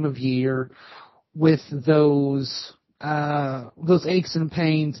this time of year with those aches and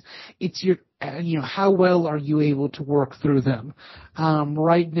pains. It's how well are you able to work through them?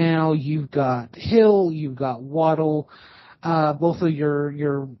 Right now, you've got Hill, you've got Waddle. Both of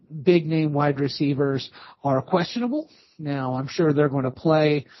your big name wide receivers are questionable. Now, I'm sure they're going to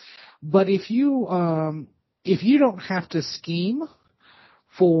play, but if you don't have to scheme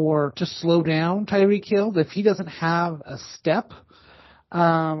to slow down Tyreek Hill, if he doesn't have a step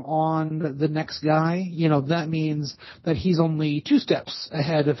on the next guy, that means that he's only 2 steps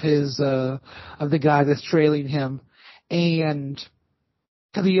ahead of the guy that's trailing him, and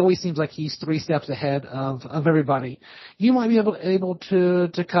because he always seems like he's 3 steps ahead of everybody, you might be able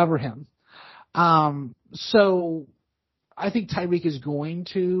to cover him. So I think Tyreek is going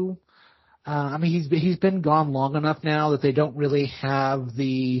to. He's been gone long enough now that they don't really have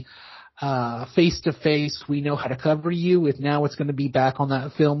the face-to-face, we know how to cover you. Now it's going to be back on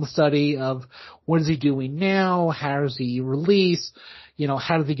that film study of what is he doing now? How does he release?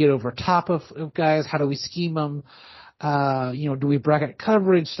 How does he get over top of guys? How do we scheme them? Do we bracket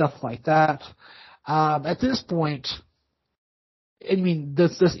coverage? Stuff like that. At this point,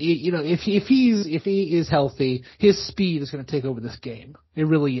 if he is healthy, his speed is going to take over this game. It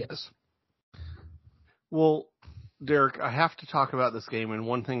really is. Well, Derek, I have to talk about this game, and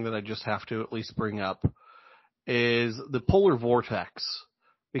one thing that I just have to at least bring up is the polar vortex,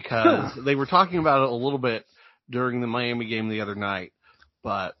 because they were talking about it a little bit during the Miami game the other night,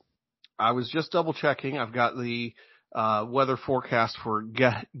 but I was just double-checking. I've got the weather forecast for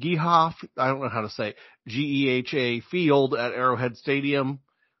Geha, I don't know how to say, Geha Field at Arrowhead Stadium.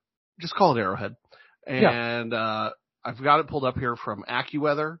 Just call it Arrowhead. And I've got it pulled up here from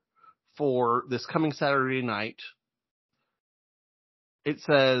AccuWeather for this coming Saturday night. It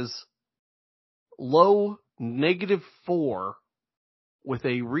says low -4 with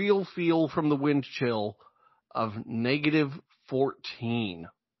a real feel from the wind chill of -14.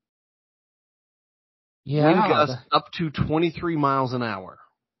 Yeah. Wind gusts up to 23 miles an hour.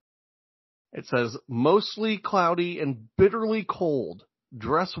 It says mostly cloudy and bitterly cold.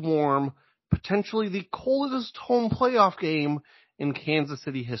 Dress warm. Potentially the coldest home playoff game in Kansas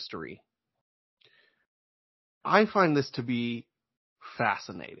City history. I find this to be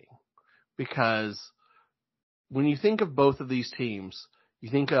fascinating because when you think of both of these teams, you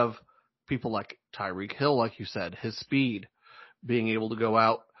think of people like Tyreek Hill, like you said, his speed, being able to go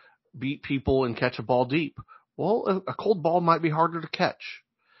out, beat people, and catch a ball deep. Well, a cold ball might be harder to catch.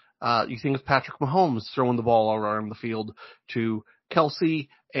 You think of Patrick Mahomes throwing the ball around the field to Kelsey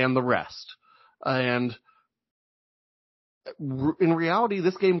and the rest. And in reality,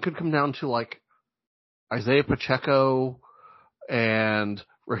 this game could come down to like Isaiah Pacheco and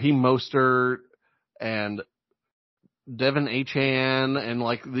Raheem Mostert and Devin Achane and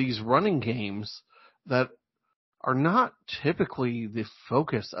like these running games that are not typically the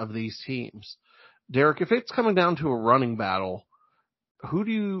focus of these teams. Derek, if it's coming down to a running battle, who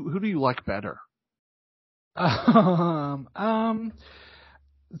do you like better?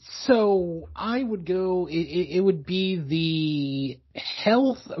 So I would go, it would be the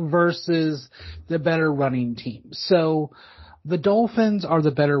health versus the better running team. So the Dolphins are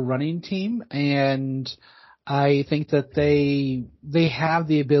the better running team, and I think that they have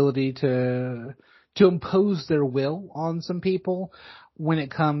the ability to impose their will on some people when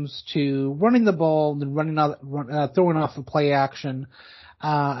it comes to running the ball and throwing off the play action,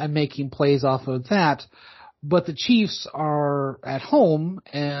 and making plays off of that. But the Chiefs are at home,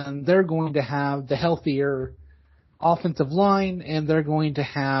 and they're going to have the healthier offensive line, and they're going to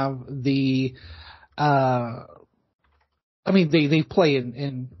have the, they play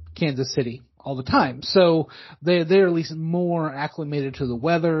in Kansas City all the time. So they're at least more acclimated to the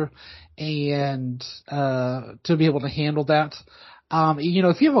weather and to be able to handle that.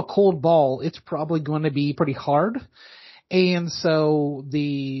 If you have a cold ball, it's probably going to be pretty hard. And so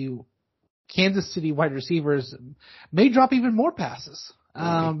the Kansas City wide receivers may drop even more passes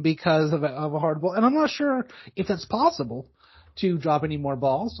because of a hard ball. And I'm not sure if that's possible to drop any more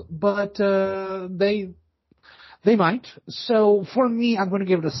balls, but they might. So for me, I'm going to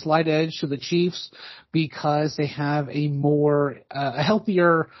give it a slight edge to the Chiefs because they have a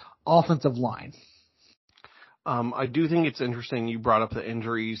healthier offensive line. I do think it's interesting you brought up the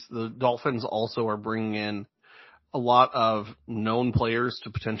injuries. The Dolphins also are bringing in a lot of known players to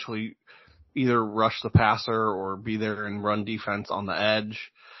potentially either rush the passer or be there and run defense on the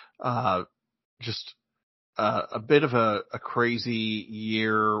edge. Just a bit of a crazy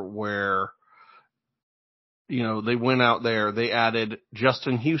year where, they went out there, they added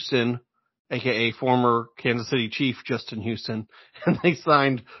Justin Houston, aka former Kansas City Chief Justin Houston, and they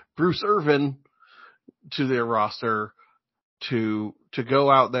signed Bruce Irvin to their roster to go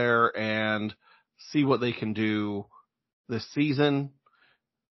out there and see what they can do this season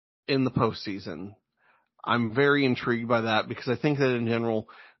in the postseason. I'm very intrigued by that because I think that in general,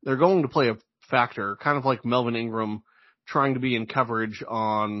 they're going to play a factor, kind of like Melvin Ingram trying to be in coverage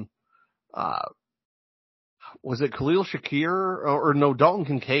on, was it Khalil Shakir or no, Dalton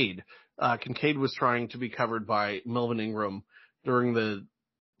Kincaid. Kincaid was trying to be covered by Melvin Ingram during the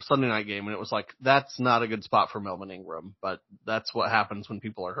Sunday night game, and it was like, that's not a good spot for Melvin Ingram, but that's what happens when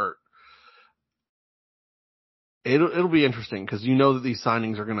people are hurt. It'll be interesting because that these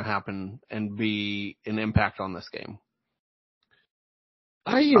signings are going to happen and be an impact on this game.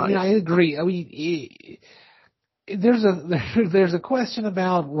 I agree. I mean, there's a question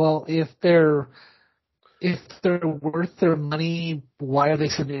about, well, if they're worth their money, why are they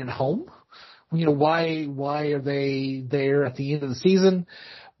sitting at home? Why are they there at the end of the season?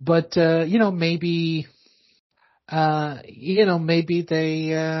 But maybe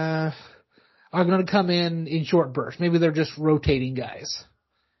they are going to come in short bursts. Maybe they're just rotating guys.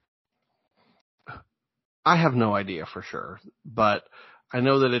 I have no idea for sure, but I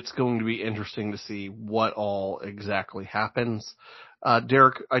know that it's going to be interesting to see what all exactly happens.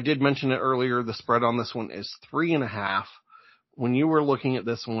 Derek, I did mention it earlier. The spread on this one is 3.5. When you were looking at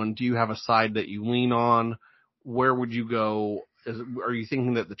this one, do you have a side that you lean on? Where would you go? Are you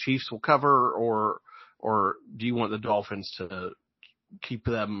thinking that the Chiefs will cover, or do you want the Dolphins to keep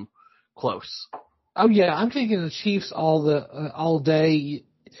them close? Oh yeah, I'm thinking the Chiefs all day.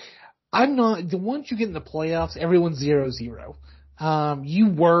 I'm not. Once you get in the playoffs, everyone's 0-0.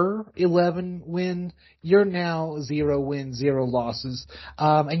 You were 11 win. You're now 0 wins, 0 losses.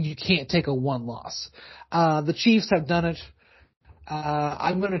 And you can't take a 1 loss. The Chiefs have done it.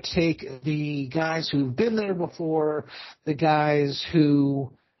 I'm going to take the guys who've been there before, the guys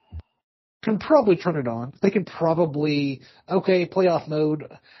who can probably turn it on. They can probably, playoff mode.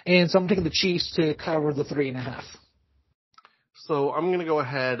 And so I'm taking the Chiefs to cover the 3.5. So I'm going to go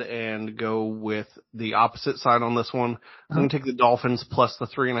ahead and go with the opposite side on this one. I'm going to take the Dolphins plus the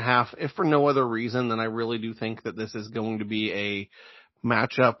 3.5. If for no other reason, then I really do think that this is going to be a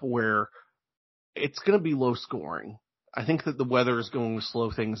matchup where it's going to be low scoring. I think that the weather is going to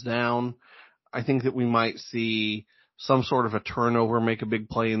slow things down. I think that we might see some sort of a turnover make a big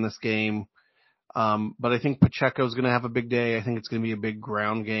play in this game. But I think Pacheco's going to have a big day. I think it's going to be a big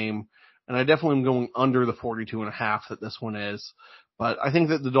ground game. And I definitely am going under the 42.5 that this one is. But I think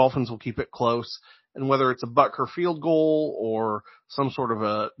that the Dolphins will keep it close. And whether it's a Butker field goal or some sort of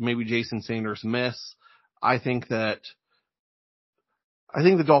a maybe Jason Sanders miss, I think the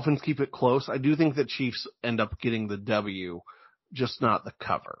Dolphins keep it close. I do think that Chiefs end up getting the W, just not the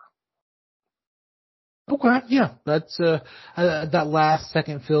cover. Okay, yeah, that's that last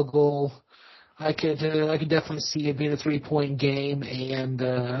second field goal. I could definitely see it being a 3-point game, and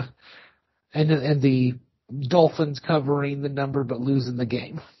the Dolphins covering the number but losing the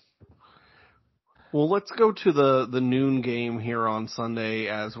game. Well, let's go to the noon game here on Sunday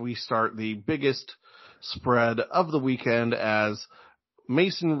as we start the biggest spread of the weekend, as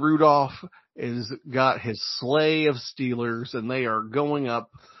Mason Rudolph is got his sleigh of Steelers, and they are going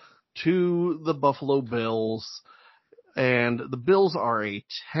up to the Buffalo Bills. And the Bills are a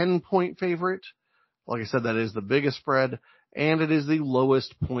 10-point favorite. Like I said, that is the biggest spread, and it is the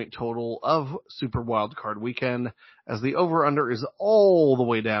lowest point total of Super Wildcard Weekend, as the over-under is all the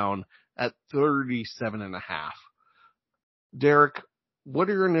way down at 37.5. Derek, what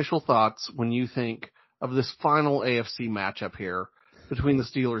are your initial thoughts when you think of this final AFC matchup here between the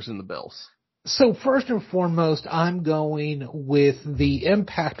Steelers and the Bills? So first and foremost, I'm going with the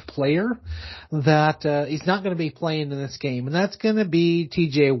impact player that is not going to be playing in this game, and that's going to be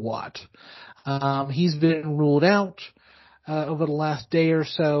TJ Watt. He's been ruled out over the last day or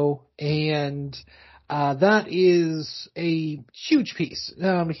so, and that is a huge piece.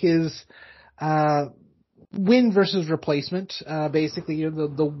 His win versus replacement, basically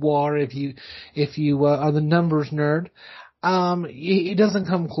the WAR, if you are the numbers nerd. It doesn't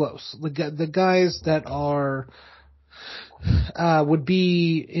come close. The guys that are would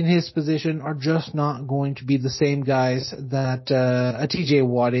be in his position are just not going to be the same guys that a TJ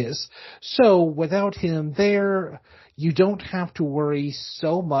Watt is. So without him there, you don't have to worry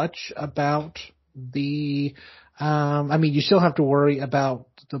so much about the. You still have to worry about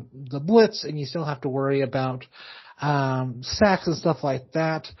the blitz, and you still have to worry about sacks and stuff like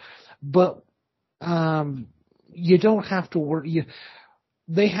that, but you don't have to worry.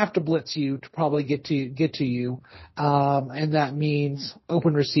 They have to blitz you to probably get to you, and that means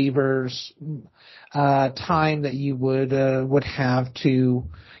open receivers, time that you would have to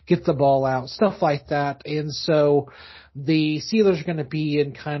get the ball out, stuff like that. And so the Steelers are going to be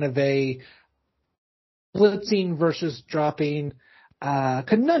in kind of a blitzing versus dropping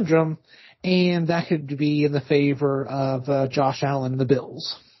conundrum, and that could be in the favor of Josh Allen and the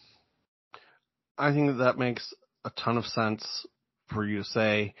Bills. I think that makes a ton of sense for you to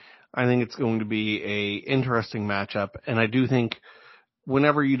say. I think it's going to be a interesting matchup, and I do think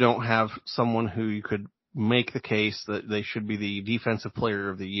whenever you don't have someone who you could make the case that they should be the defensive player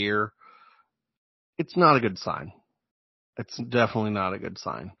of the year, it's not a good sign. It's definitely not a good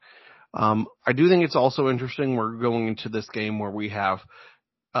sign. I do think it's also interesting we're going into this game where we have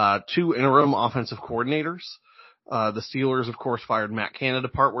two interim offensive coordinators. The Steelers, of course, fired Matt Canada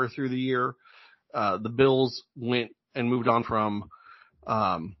partway through the year. The Bills went and moved on from,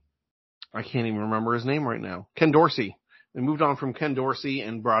 I can't even remember his name right now, Ken Dorsey. They moved on from Ken Dorsey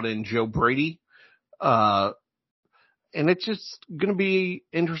and brought in Joe Brady. And it's just going to be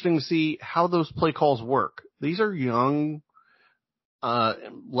interesting to see how those play calls work. These are young,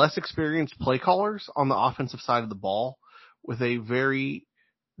 less experienced play callers on the offensive side of the ball with a very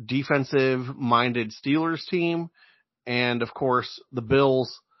defensive-minded Steelers team. And, of course, the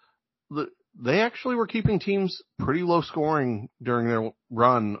Bills, they actually were keeping teams pretty low scoring during their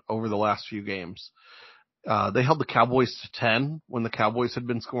run over the last few games. They held the Cowboys to 10 when the Cowboys had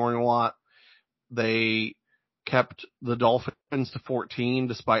been scoring a lot. They kept the Dolphins to 14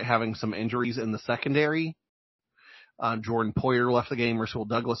 despite having some injuries in the secondary. Jordan Poyer left the game. Rasul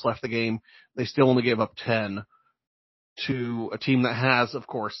Douglas left the game. They still only gave up 10 to a team that has, of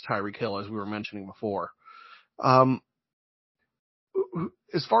course, Tyreek Hill, as we were mentioning before.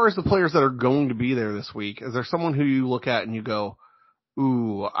 as far as the players that are going to be there this week, is there someone who you look at and you go,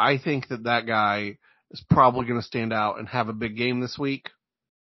 ooh, I think that guy is probably going to stand out and have a big game this week?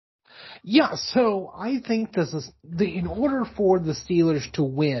 Yeah, so I think in order for the Steelers to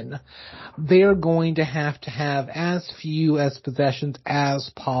win, they're going to have as few as possessions as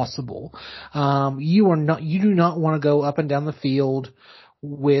possible. You do not want to go up and down the field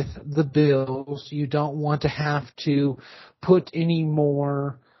with the Bills. You don't want to have to put any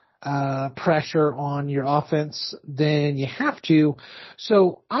more pressure on your offense than you have to.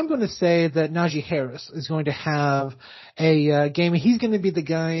 So I'm going to say that Najee Harris is going to have a game. He's going to be the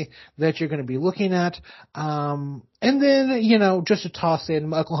guy that you're going to be looking at. And then, just to toss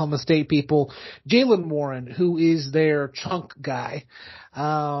in Oklahoma State people, Jaylen Warren, who is their chunk guy,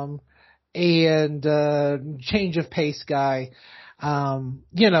 and change of pace guy. I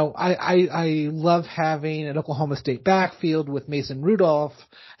love having an Oklahoma State backfield with Mason Rudolph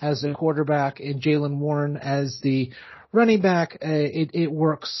as the quarterback and Jaylen Warren as the running back. It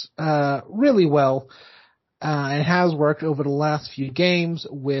works really well. It has worked over the last few games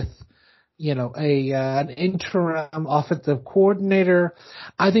with an interim offensive coordinator.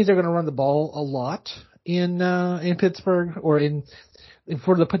 I think they're going to run the ball a lot in Pittsburgh or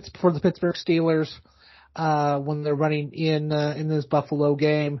for the Pittsburgh Steelers. When they're running in this Buffalo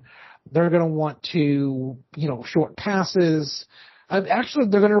game, they're going to want to, short passes. Actually,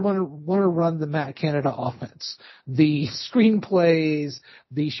 they're going to want to run the Matt Canada offense, the screen plays,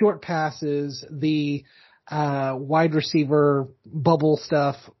 the short passes, the wide receiver bubble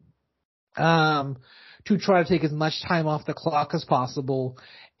stuff, to try to take as much time off the clock as possible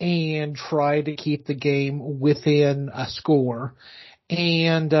and try to keep the game within a score.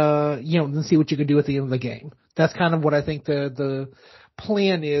 And, then see what you can do at the end of the game. That's kind of what I think the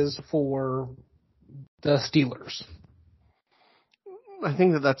plan is for the Steelers. I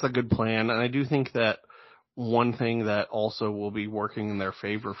think that's a good plan. And I do think that one thing that also will be working in their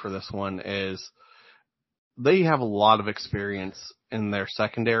favor for this one is they have a lot of experience in their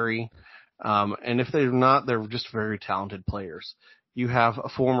secondary. And if they're not, they're just very talented players. You have a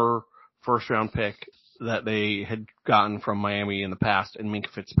former first-round pick that they had gotten from Miami in the past in Minkah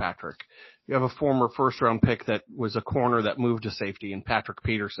Fitzpatrick. You have a former first-round pick that was a corner that moved to safety in Patrick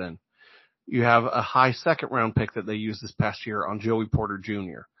Peterson. You have a high second-round pick that they used this past year on Joey Porter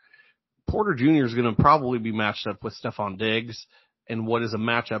Jr. Porter Jr. is going to probably be matched up with Stephon Diggs in what is a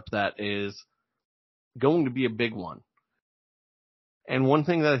matchup that is going to be a big one. And one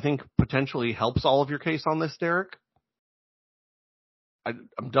thing that I think potentially helps all of your case on this, Derek, I'm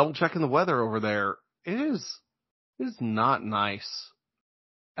double-checking the weather over there. It is not nice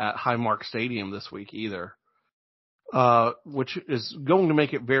at Highmark Stadium this week either, which is going to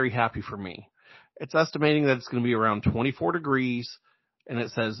make it very happy for me. It's estimating that it's going to be around 24 degrees, and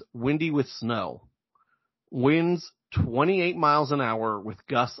it says windy with snow. Winds 28 miles an hour with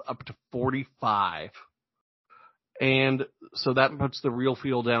gusts up to 45. And so that puts the real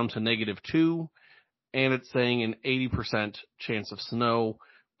feel down to -2, and it's saying an 80% chance of snow,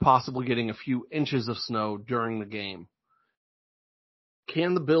 possibly getting a few inches of snow during the game.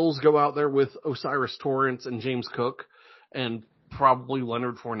 Can the Bills go out there with Osiris Torrance and James Cook and probably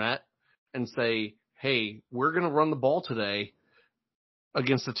Leonard Fournette and say, hey, we're going to run the ball today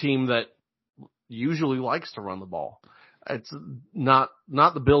against a team that usually likes to run the ball? It's not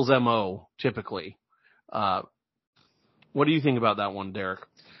the Bills' MO typically. What do you think about that one, Derek?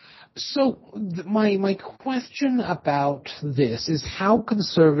 So my question about this is how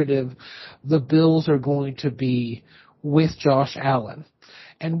conservative the Bills are going to be with Josh Allen.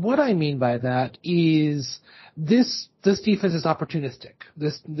 And what I mean by that is this defense is opportunistic.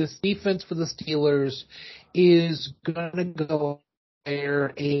 This defense for the Steelers is going to go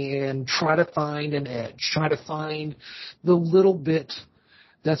there and try to find an edge, try to find the little bit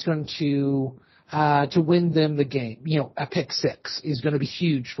that's going to win them the game. A pick six is going to be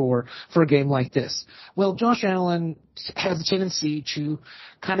huge for a game like this. Well, Josh Allen has a tendency to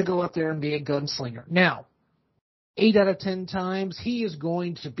kind of go up there and be a gunslinger. Now, 8 out of 10 times, he is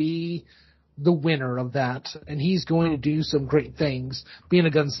going to be the winner of that, and he's going to do some great things being a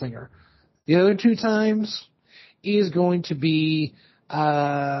gunslinger. The other 2 times is going to be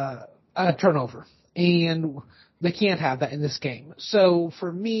a turnover, and they can't have that in this game. So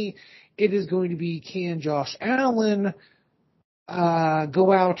for me, it is going to be, can Josh Allen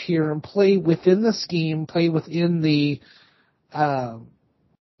go out here and play within the scheme, play within the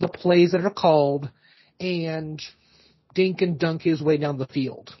plays that are called, and dink and dunk his way down the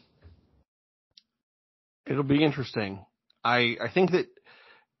field? It'll be interesting. I think that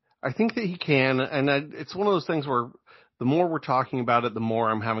he can, and it's one of those things where the more we're talking about it, the more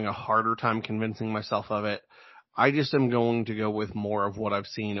I'm having a harder time convincing myself of it. I just am going to go with more of what I've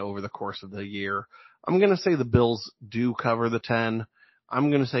seen over the course of the year. I'm going to say the Bills do cover the 10.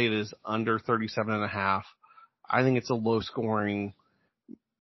 I'm going to say it is under 37.5. I think it's a low scoring,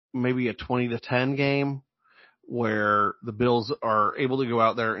 maybe a 20-10 game where the Bills are able to go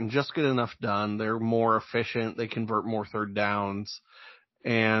out there and just get enough done. They're more efficient. They convert more third downs.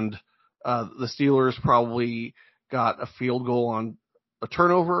 And the Steelers probably got a field goal on a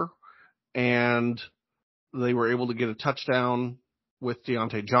turnover, and they were able to get a touchdown with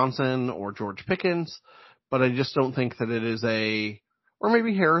Deontay Johnson or George Pickens. But I just don't think that it is or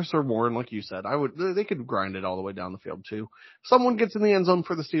maybe Harris or Warren, like you said. They could grind it all the way down the field too. Someone gets in the end zone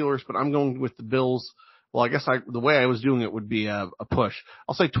for the Steelers, but I'm going with the Bills. Well, I guess the way I was doing it would be a push.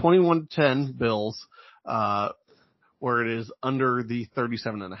 I'll say 21-10 Bills, where it is under the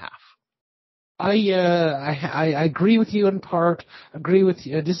 37.5. I agree with you in part, disagree with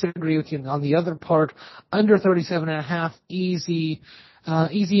you on the other part. Under 37.5, easy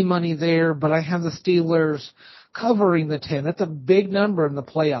money there, but I have the Steelers covering the 10. That's a big number in the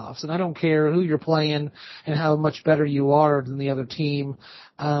playoffs, and I don't care who you're playing and how much better you are than the other team.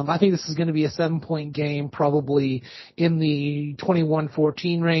 I think this is going to be a 7-point game, probably in the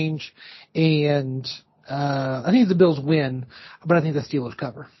 21-14 range, and I think the Bills win, but I think the Steelers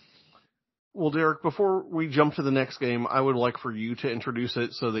cover. Well, Derek, before we jump to the next game, I would like for you to introduce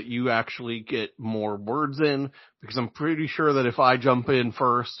it so that you actually get more words in, because I'm pretty sure that if I jump in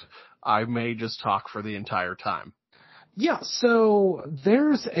first, I may just talk for the entire time. Yeah, so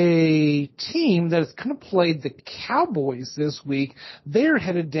there's a team that has kind of played the Cowboys this week. They're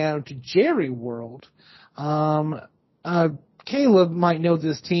headed down to Jerry World. Caleb might know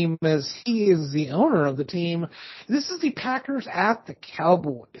this team as he is the owner of the team. This is the Packers at the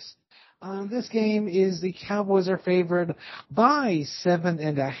Cowboys. This game is the Cowboys are favored by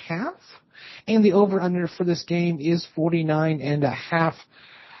 7.5, and the over-under for this game is 49.5.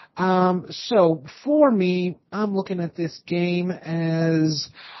 So for me, I'm looking at this game as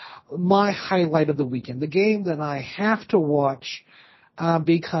my highlight of the weekend, the game that I have to watch,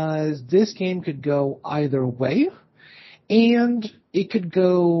 because this game could go either way, and it could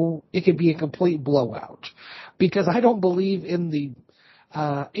be a complete blowout, because I don't believe in the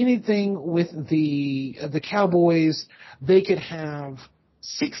anything with the Cowboys. They could have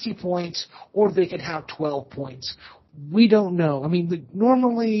 60 points or they could have 12 points. We don't know. I mean,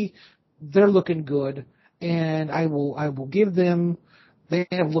 normally they're looking good, and I will give them. They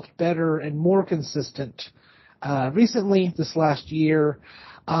have looked better and more consistent recently this last year.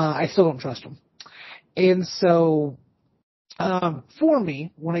 I still don't trust them, and so for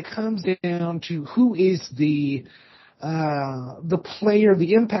me, when it comes down to who is the player,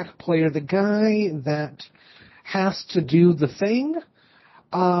 the impact player, the guy that has to do the thing,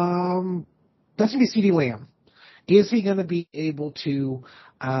 that's going to be CeeDee Lamb. Is he going to be able to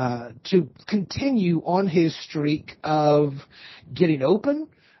continue on his streak of getting open,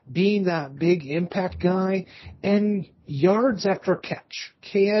 being that big impact guy, and yards after catch?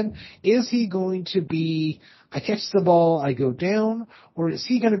 Is he going to be, I catch the ball, I go down, or is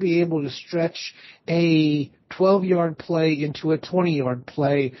he going to be able to stretch a 12-yard play into a 20-yard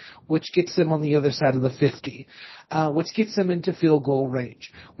play, which gets them on the other side of the 50, which gets them into field goal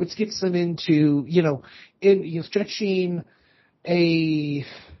range, which gets them into, stretching a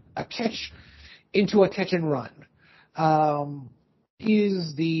catch into a catch and run?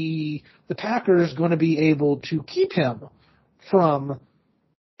 Is the Packers going to be able to keep him from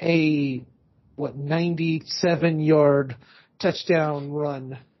a 97-yard touchdown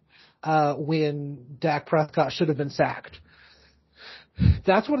run when Dak Prescott should have been sacked?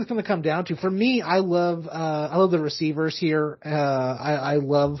 That's what it's going to come down to. For me, I love the receivers here.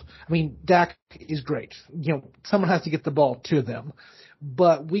 Dak is great. Someone has to get the ball to them,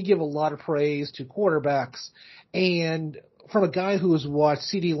 but we give a lot of praise to quarterbacks. And from a guy who has watched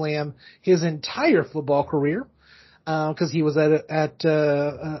CeeDee Lamb his entire football career, because he was at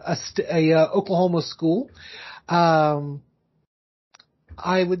Oklahoma school, I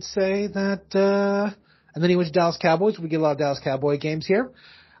would say that, and then he went to Dallas Cowboys. We get a lot of Dallas Cowboy games here.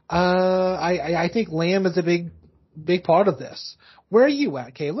 I think Lamb is a big part of this. Where are you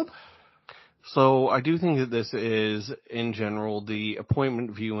at, Caleb? So I do think that this is, in general, the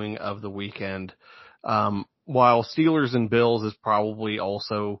appointment viewing of the weekend. While Steelers and Bills is probably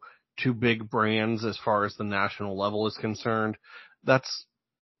also two big brands as far as the national level is concerned, that's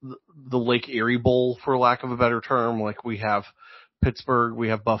the Lake Erie Bowl, for lack of a better term. Like, we have Pittsburgh, we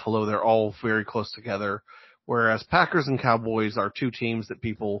have Buffalo. They're all very close together. whereas Packers and Cowboys are two teams that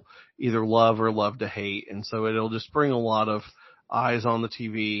people either love or love to hate, and so it'll just bring a lot of eyes on the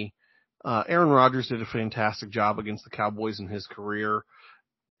TV. Aaron Rodgers did a fantastic job against the Cowboys in his career,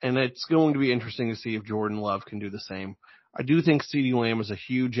 and it's going to be interesting to see if Jordan Love can do the same. I do think CeeDee Lamb is a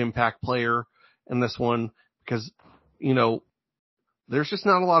huge impact player in this one because, there's just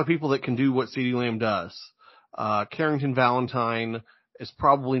not a lot of people that can do what CeeDee Lamb does. Carrington Valentine is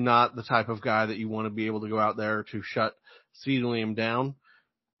probably not the type of guy that you want to be able to go out there to shut CeeDee Lamb down,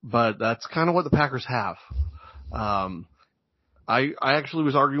 but that's kind of what the Packers have. I actually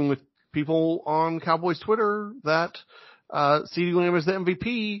was arguing with people on Cowboys Twitter that CeeDee Lamb is the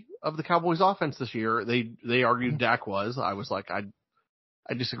MVP of the Cowboys offense this year. They argued Dak was. I was like, I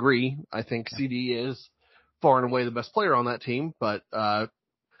disagree. I think CD is far and away the best player on that team, but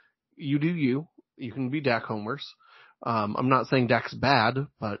you do you. You can be Dak homers. I'm not saying Dak's bad,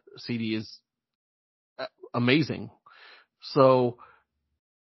 but CD is amazing. So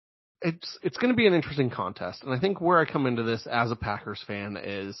it's going to be an interesting contest. And I think where I come into this as a Packers fan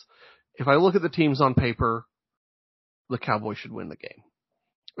is if I look at the teams on paper, the Cowboys should win the game.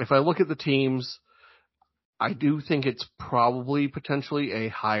 If I look at the teams, I do think it's probably potentially a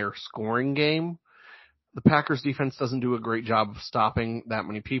higher scoring game. The Packers defense doesn't do a great job of stopping that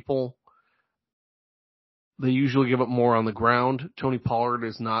many people. They usually give up more on the ground. Tony Pollard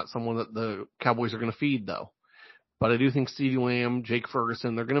is not someone that the Cowboys are going to feed, though. But I do think CeeDee Lamb, Jake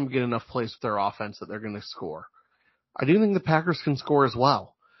Ferguson, they're going to get enough plays with their offense that they're going to score. I do think the Packers can score as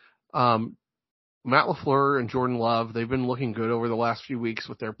well. Matt LaFleur and Jordan Love, they've been looking good over the last few weeks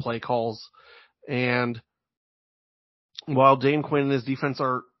with their play calls. And while Dan Quinn and his defense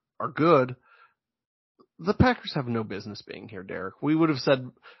are good, the Packers have no business being here, Derek. We would have said,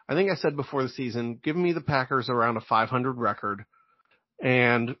 I think I said before the season, give me the Packers around a 500 record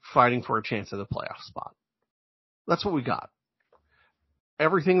and fighting for a chance at a playoff spot. That's what we got.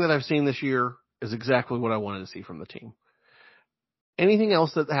 Everything that I've seen this year is exactly what I wanted to see from the team. Anything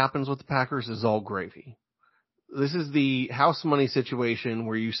else that happens with the Packers is all gravy. This is the house money situation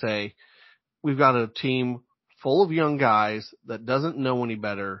where you say, we've got a team full of young guys that doesn't know any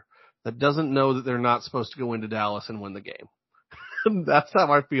better, that doesn't know that they're not supposed to go into Dallas and win the game. That's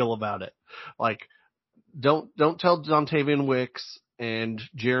how I feel about it. Like, don't tell Dontavian Wicks and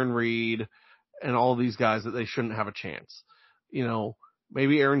Jaron Reed and all these guys that they shouldn't have a chance.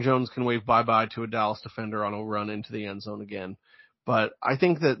 Maybe Aaron Jones can wave bye-bye to a Dallas defender on a run into the end zone again. But I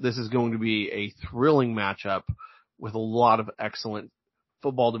think that this is going to be a thrilling matchup with a lot of excellent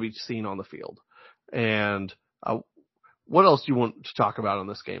football to be seen on the field. And what else do you want to talk about on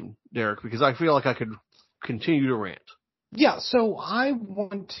this game, Derek? Because I feel like I could continue to rant. Yeah, so I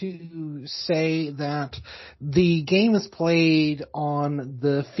want to say that the game is played on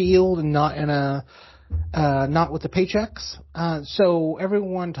the field and not in not with the paychecks. So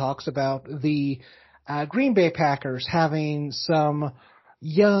everyone talks about the Green Bay Packers having some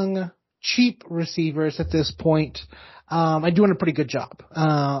young, cheap receivers at this point. I'm doing a pretty good job,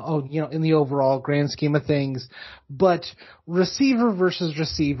 in the overall grand scheme of things. But receiver versus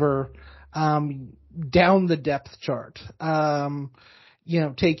receiver, down the depth chart. Taking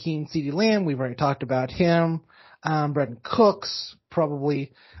CeeDee Lamb, we've already talked about him. Brendan Cooks,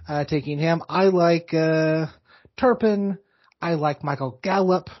 probably taking him. I like Turpin. I like Michael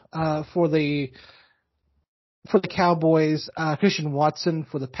Gallup for the Cowboys. Christian Watson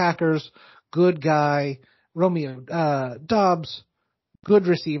for the Packers. Good guy. Romeo Doubs, good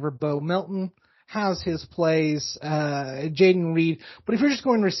receiver. Bo Melton has his plays. Jaden Reed. But if you're just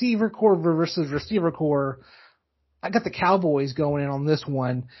going receiver core versus receiver core, I got the Cowboys going in on this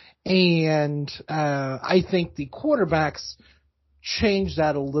one. And I think the quarterbacks change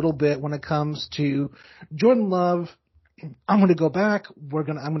that a little bit when it comes to Jordan Love. I'm going to go back. I'm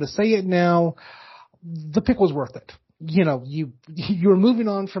going to say it now. The pick was worth it. You're moving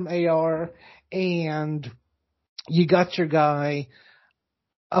on from AR and you got your guy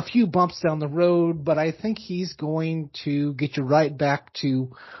a few bumps down the road, but I think he's going to get you right back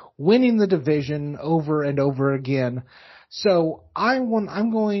to winning the division over and over again. So I'm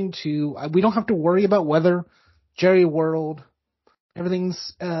going to, we don't have to worry about weather, Jerry World,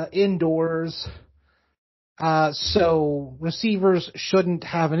 everything's indoors. So receivers shouldn't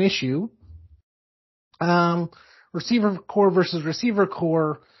have an issue. Receiver core versus receiver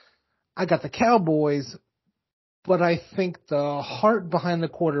core, I got the Cowboys, but I think the heart behind the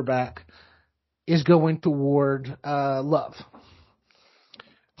quarterback is going toward Love.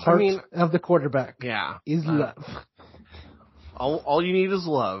 Heart of the quarterback is Love. All you need is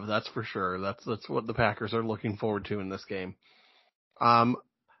love, that's for sure. That's what the Packers are looking forward to in this game.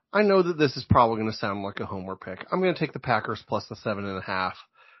 I know that this is probably going to sound like a homer pick. I'm going to take the Packers plus the 7.5.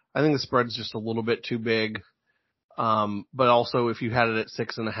 I think the spread's just a little bit too big. But also if you had it at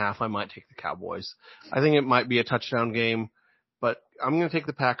 6.5, I might take the Cowboys. I think it might be a touchdown game, but I'm going to take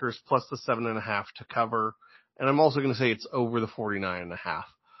the Packers plus the 7.5 to cover. And I'm also going to say it's over the 49.5.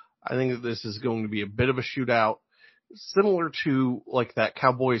 I think that this is going to be a bit of a shootout, similar to like that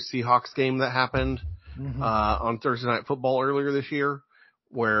Cowboys Seahawks game that happened on Thursday Night Football earlier this year,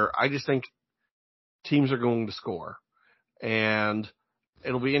 where I just think teams are going to score. And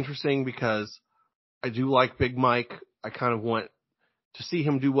it'll be interesting because I do like Big Mike. I kind of want to see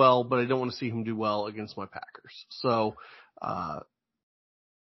him do well, but I don't want to see him do well against my Packers. So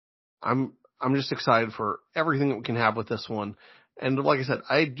I'm just excited for everything that we can have with this one. And like I said,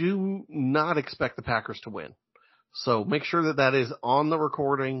 I do not expect the Packers to win. So make sure that that is on the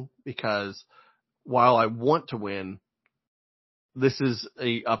recording, because while I want to win, this is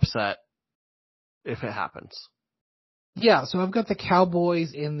a upset if it happens. Yeah, so I've got the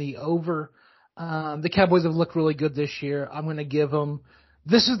Cowboys in the over. The Cowboys have looked really good this year. I'm going to give them,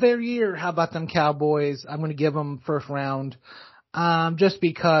 this is their year. How about them Cowboys? I'm going to give them first round, just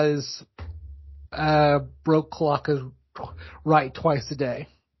because broke clock is right twice a day.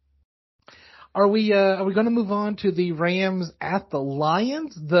 Are we going to move on to the Rams at the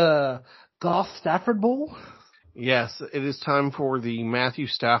Lions, the Goff Stafford Bowl? Yes, it is time for the Matthew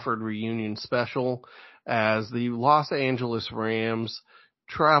Stafford reunion special as the Los Angeles Rams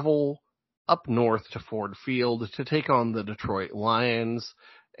travel up north to Ford Field to take on the Detroit Lions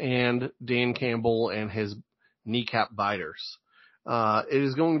and Dan Campbell and his kneecap biters. It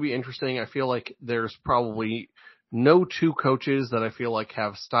is going to be interesting. I feel like there's probably no two coaches that I feel like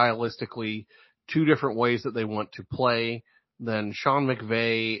have stylistically two different ways that they want to play than Sean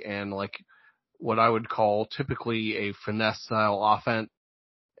McVay and like what I would call typically a finesse style offense,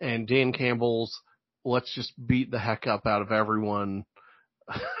 and Dan Campbell's let's just beat the heck up out of everyone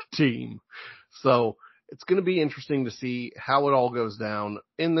team. So it's going to be interesting to see how it all goes down.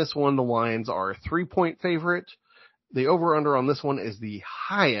 In this one, the Lions are a 3-point favorite. The over-under on this one is the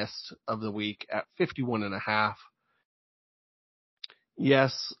highest of the week at 51.5.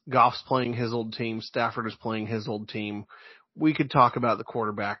 Yes, Goff's playing his old team. Stafford is playing his old team. We could talk about the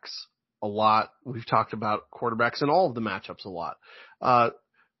quarterbacks a lot. We've talked about quarterbacks in all of the matchups a lot.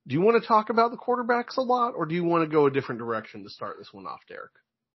 Do you want to talk about the quarterbacks a lot, or do you want to go a different direction to start this one off, Derek?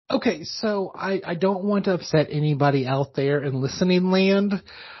 Okay, so I don't want to upset anybody out there in listening land,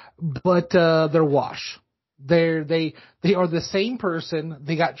 but they're wash. They are the same person.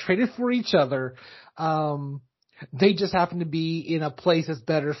 They got traded for each other. They just happen to be in a place that's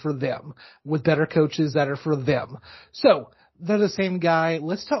better for them, with better coaches that are for them. So they're the same guy.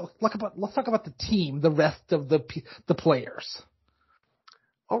 Let's talk about the team, the rest of the players.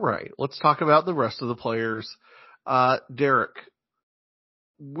 All right, let's talk about the rest of the players. Derek,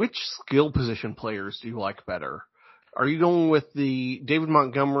 which skill position players do you like better? Are you going with the David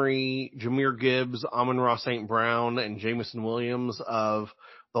Montgomery, Jahmyr Gibbs, Amon-Ra St. Brown, and Jameson Williams of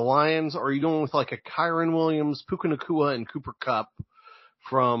the Lions? Or are you going with like a Kyron Williams, Puka Nacua, and Cooper Kupp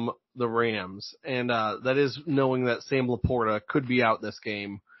from the Rams? And that is knowing that Sam Laporta could be out this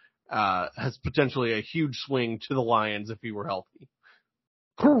game, has potentially a huge swing to the Lions if he were healthy.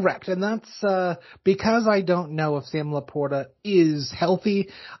 Correct, and that's because I don't know if Sam Laporta is healthy.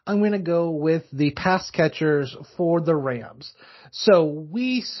 I'm going to go with the pass catchers for the Rams. So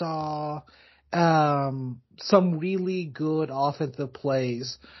we saw some really good offensive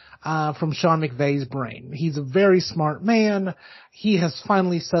plays from Sean McVay's brain. He's a very smart man. He has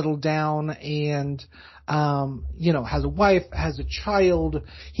finally settled down and has a wife, has a child.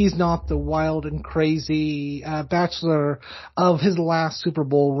 He's not the wild and crazy bachelor of his last Super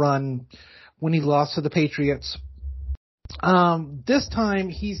Bowl run when he lost to the Patriots. This time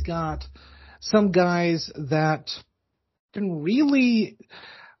he's got some guys that can really,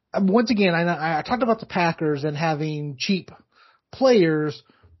 once again, I talked about the Packers and having cheap players.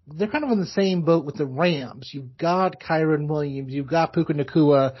 They're kind of in the same boat with the Rams. You've got Kyron Williams, you've got Puka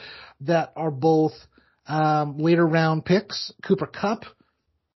Nacua that are both later round picks. Cooper Kupp,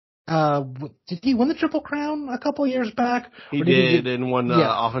 did he win the Triple Crown a couple of years back? He did, and won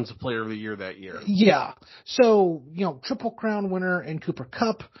Offensive Player of the Year that year. Yeah. So, Triple Crown winner in Cooper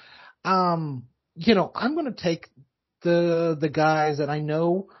Kupp. I'm going to take the guys that I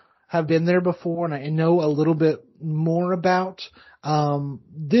know have been there before and I know a little bit more about.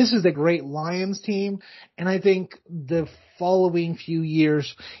 This is a great Lions team, and I think the following few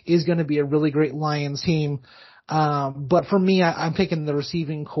years is going to be a really great Lions team. But for me, I'm picking the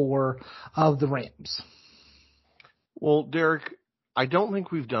receiving core of the Rams. Well, Derek, I don't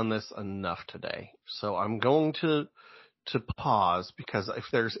think we've done this enough today. So I'm going to pause because if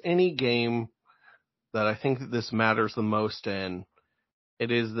there's any game that I think that this matters the most in,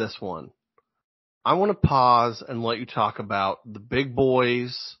 it is this one. I want to pause and let you talk about the big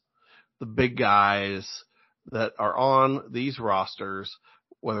boys, the big guys that are on these rosters,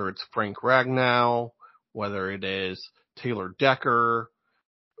 whether it's Frank Ragnow, whether it is Taylor Decker.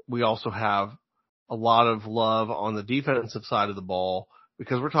 We also have a lot of love on the defensive side of the ball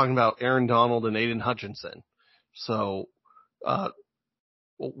because we're talking about Aaron Donald and Aiden Hutchinson. So,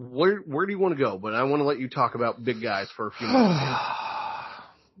 where do you want to go? But I want to let you talk about big guys for a few minutes here.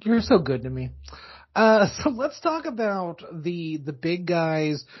 You're so good to me. So let's talk about the big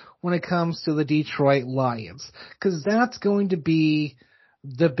guys when it comes to the Detroit Lions, because that's going to be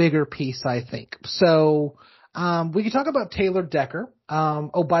the bigger piece, I think. So we can talk about Taylor Decker.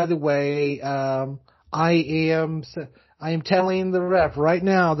 Oh, by the way, I am telling the ref right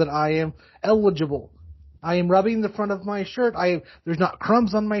now that I am eligible. I am rubbing the front of my shirt. There's not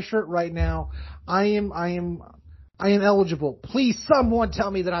crumbs on my shirt right now. I am eligible. Please, someone tell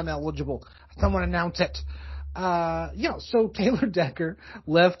me that I'm eligible. Someone announce it. So Taylor Decker,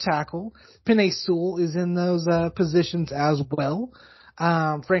 left tackle. Penei Sewell is in those positions as well.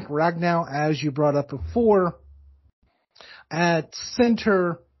 Frank Ragnow, as you brought up before. At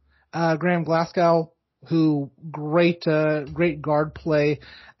center, Graham Glasgow, who great guard play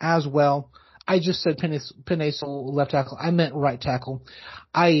as well. I just said Penei Sewell, left tackle. I meant right tackle.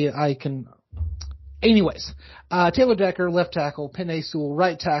 Anyways, Taylor Decker, left tackle. Penei Sewell,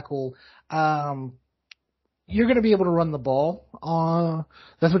 right tackle. You're going to be able to run the ball.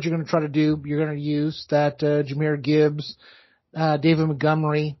 That's what you're going to try to do. You're going to use that Jahmyr Gibbs, David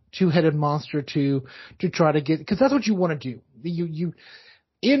Montgomery, two-headed monster to try to get, because that's what you want to do. You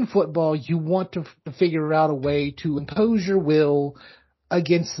in football, you want to figure out a way to impose your will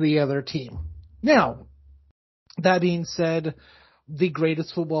against the other team. Now, that being said, the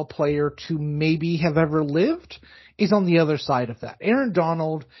greatest football player to maybe have ever lived is on the other side of that. Aaron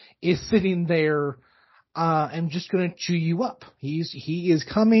Donald is sitting there and just going to chew you up. He is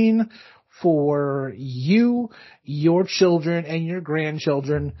coming for you, your children, and your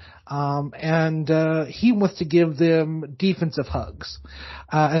grandchildren, and he wants to give them defensive hugs,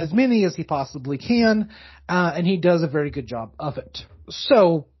 as many as he possibly can, and he does a very good job of it.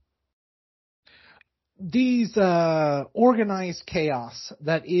 So, these organized chaos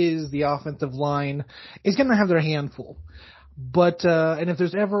that is the offensive line is going to have their handful. But and if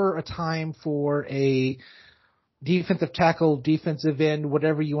there's ever a time for a defensive tackle, defensive end,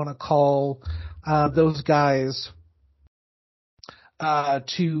 whatever you want to call those guys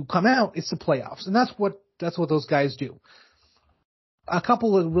to come out, it's the playoffs, and that's what those guys do. A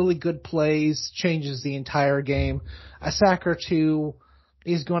couple of really good plays changes the entire game. A sack or two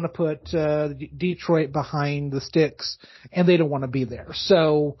is going to put Detroit behind the sticks, and they don't want to be there.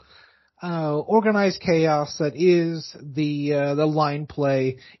 So, organized chaos that is the line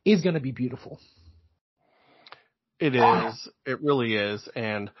play is going to be beautiful. It is. It really is.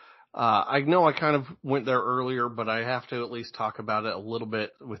 And I know I kind of went there earlier, but I have to at least talk about it a little bit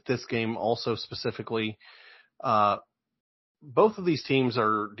with this game also specifically. Both of these teams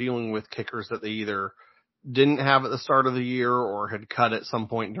are dealing with kickers that they either didn't have at the start of the year or had cut at some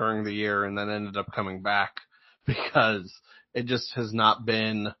point during the year and then ended up coming back because it just has not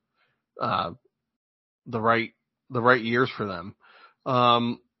been the right years for them.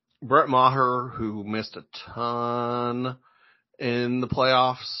 Brett Maher, who missed a ton in the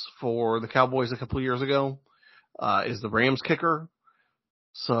playoffs for the Cowboys a couple of years ago, is the Rams kicker.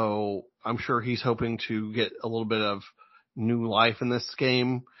 So I'm sure he's hoping to get a little bit of new life in this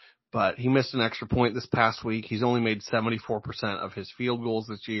game. But he missed an extra point this past week. He's only made 74% of his field goals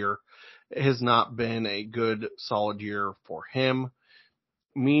this year. It has not been a good, solid year for him.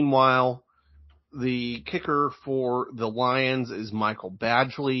 Meanwhile, the kicker for the Lions is Michael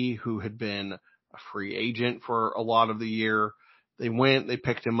Badgley, who had been a free agent for a lot of the year. They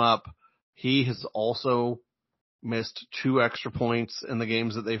picked him up. He has also missed 2 extra points in the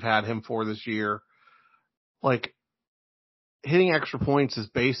games that they've had him for this year. Like, hitting extra points is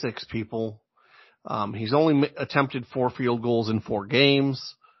basics, people. He's only attempted 4 field goals in 4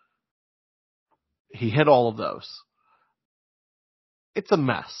 games. He hit all of those. It's a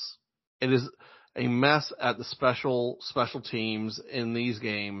mess. It is a mess at the special teams in these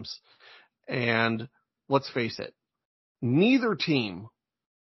games. And let's face it, neither team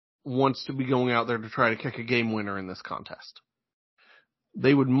wants to be going out there to try to kick a game winner in this contest.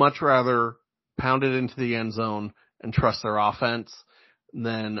 They would much rather pound it into the end zone and trust their offense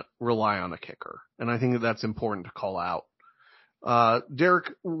than rely on a kicker. And I think that that's important to call out.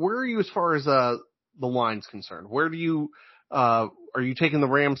 Derek, where are you as far as the line's concerned? Where do you are you taking the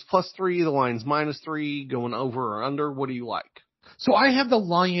Rams +3, the Lions -3, going over or under? What do you like? So I have the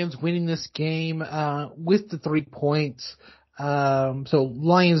Lions winning this game with the 3 points. So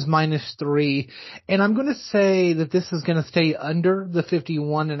Lions -3, and I'm going to say that this is going to stay under the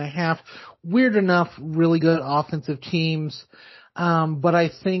 51.5. Weird enough, really good offensive teams, but I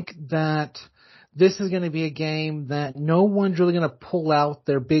think that this is going to be a game that no one's really going to pull out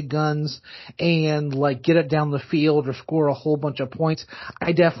their big guns and like get it down the field or score a whole bunch of points.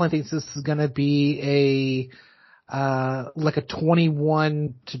 I definitely think this is going to be like a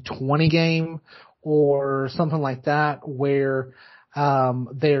 21-20 game or something like that, where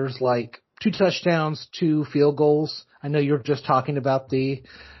there's like 2 touchdowns, 2 field goals. I know you're just talking about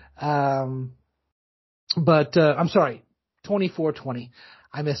I'm sorry, 24-20.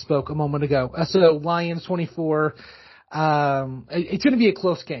 I misspoke a moment ago. So Lions 24. It's going to be a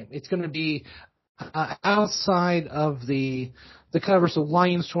close game. It's going to be outside of the cover. So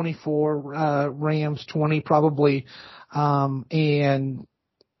Lions 24, Rams 20 probably, and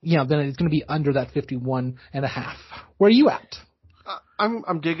then it's going to be under that 51.5. Where are you at?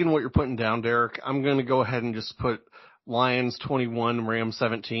 I'm digging what you're putting down, Derek. I'm going to go ahead and just put Lions 21, Rams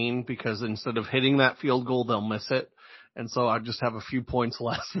 17, because instead of hitting that field goal, they'll miss it. And so I just have a few points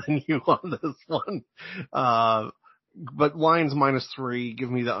less than you on this one. But Lions -3, give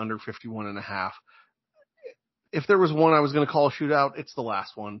me the under 51.5. If there was one I was going to call a shootout, it's the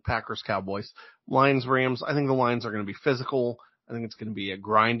last one, Packers Cowboys. Lions Rams, I think the Lions are going to be physical. I think it's going to be a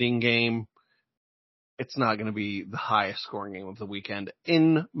grinding game. It's not going to be the highest scoring game of the weekend,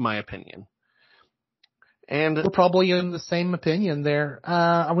 in my opinion. And we're probably in the same opinion there.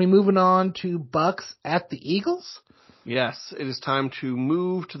 Are we moving on to Bucks at the Eagles? Yes, it is time to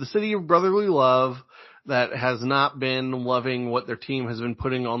move to the city of brotherly love that has not been loving what their team has been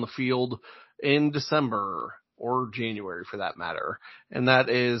putting on the field in December or January for that matter. And that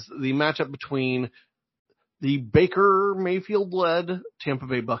is the matchup between the Baker Mayfield-led Tampa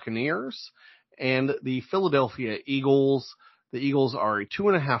Bay Buccaneers and the Philadelphia Eagles. The Eagles are a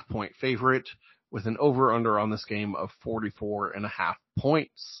 2.5 point favorite with an over-under on this game of 44.5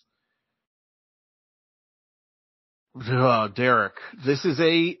 points. Derek, this is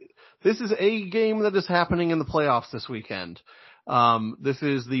a game that is happening in the playoffs this weekend. This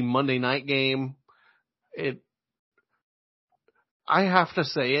is the Monday night game. I have to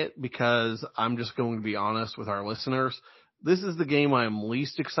say it because I'm just going to be honest with our listeners. This is the game I am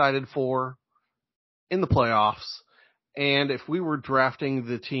least excited for in the playoffs. And if we were drafting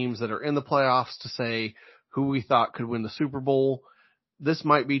the teams that are in the playoffs to say who we thought could win the Super Bowl, this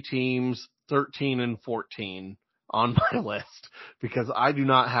might be teams 13 and 14 on my list, because I do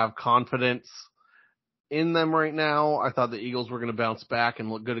not have confidence in them right now. I thought the Eagles were going to bounce back and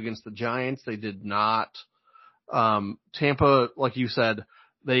look good against the Giants. They did not. Tampa, like you said,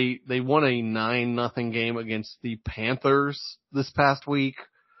 they won a 9-0 game against the Panthers this past week.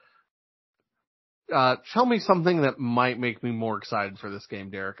 Tell me something that might make me more excited for this game,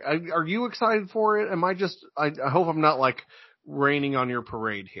 Derek. Are you excited for it? I hope I'm not like raining on your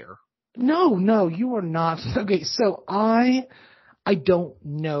parade here. No, you are not. Okay, so I don't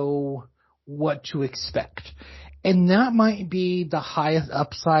know what to expect. And that might be the highest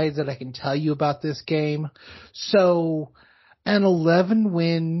upside that I can tell you about this game. So an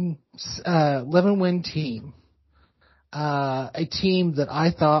 11-win team, a team that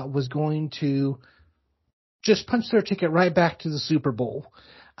I thought was going to just punch their ticket right back to the Super Bowl.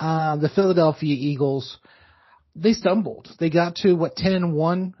 The Philadelphia Eagles, they stumbled. They got to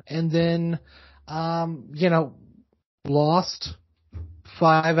 10-1, and then, lost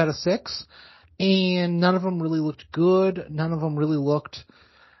 5 out of 6, and none of them really looked good. None of them really looked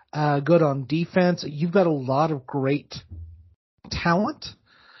good on defense. You've got a lot of great talent,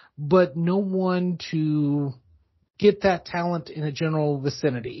 but no one to get that talent in a general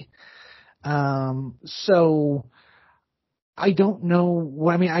vicinity. So I don't know.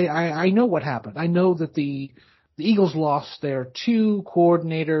 I know what happened. I know that the Eagles lost their 2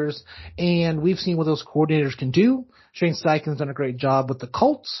 coordinators, and we've seen what those coordinators can do. Shane Steichen's done a great job with the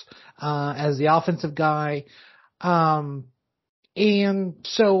Colts as the offensive guy. And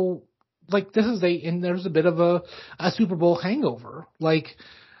so, like, there's a bit of a Super Bowl hangover. Like,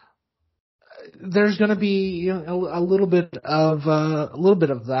 there's going to be a little bit of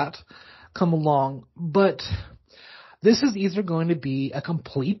that come along, but this is either going to be a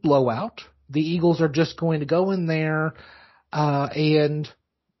complete blowout. The Eagles are just going to go in there and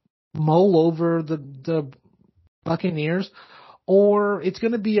mull over the Buccaneers, or it's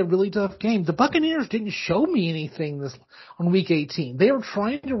going to be a really tough game. The Buccaneers didn't show me anything on Week 18. They were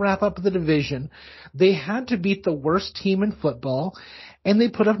trying to wrap up the division. They had to beat the worst team in football, and they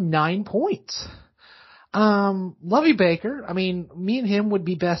put up 9 points. Lovey Baker, I mean, me and him would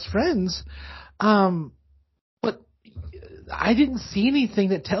be best friends, but I didn't see anything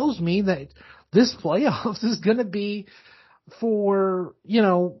that tells me that this playoffs is going to be for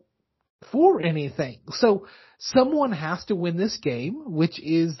anything. So someone has to win this game, which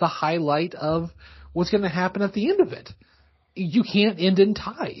is the highlight of what's going to happen at the end of it. You can't end in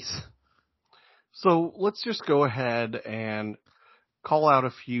ties. So let's just go ahead and call out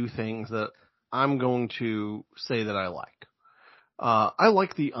a few things that I'm going to say that I like. I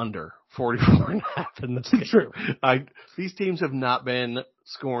like the under 44.5 in this game. True. These teams have not been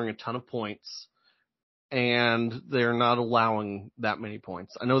scoring a ton of points, and they're not allowing that many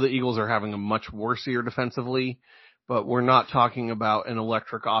points. I know the Eagles are having a much worse year defensively, but we're not talking about an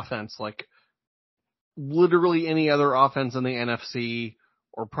electric offense like literally any other offense in the NFC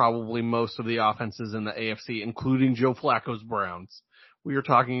or probably most of the offenses in the AFC, including Joe Flacco's Browns. We are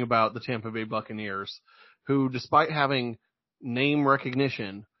talking about the Tampa Bay Buccaneers, who, despite having name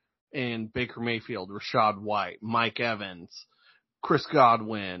recognition in Baker Mayfield, Rashad White, Mike Evans, Chris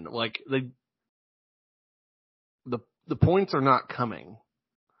Godwin, the points are not coming.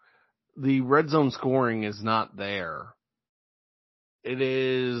 The red zone scoring is not there. It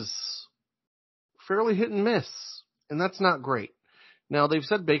is fairly hit and miss, and that's not great. Now, they've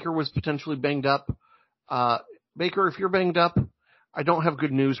said Baker was potentially banged up. Baker, if you're banged up, I don't have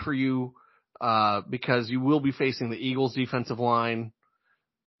good news for you because you will be facing the Eagles' defensive line,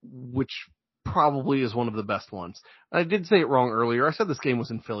 which probably is one of the best ones. I did say it wrong earlier. I said this game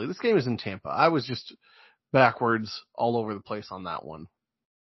was in Philly. This game is in Tampa. I was just backwards all over the place on that one.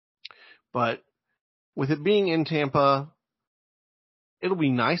 But with it being in Tampa, it'll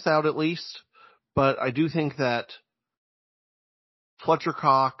be nice out at least. But I do think that Fletcher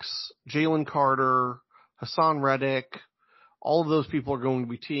Cox, Jalen Carter, Hassan Reddick, all of those people are going to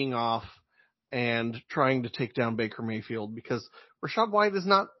be teeing off and trying to take down Baker Mayfield because Rashad White is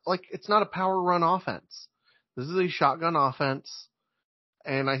it's not a power run offense. This is a shotgun offense,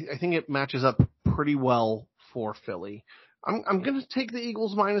 and I think it matches up pretty well for Philly. I'm going to take the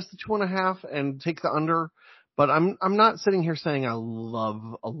Eagles minus the 2.5 and take the under, but I'm not sitting here saying I love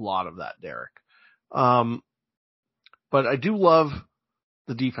a lot of that, Derek. But I do love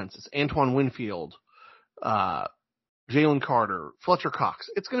the defenses. Antoine Winfield, Jalen Carter, Fletcher Cox.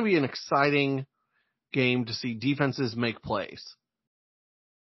 It's going to be an exciting game to see defenses make plays.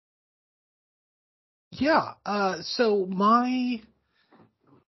 Yeah. So my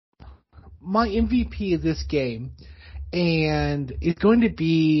MVP of this game, and it's going to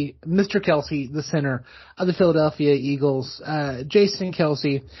be Mr. Kelsey, the center of the Philadelphia Eagles, Jason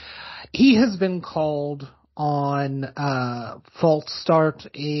Kelsey. He has been called on false start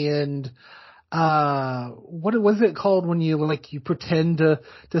and what was it called when you pretend to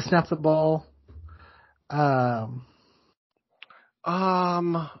snap the ball? I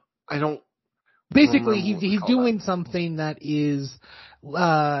don't. Basically, he's doing something that is,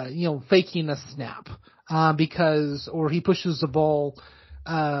 faking a snap, or he pushes the ball,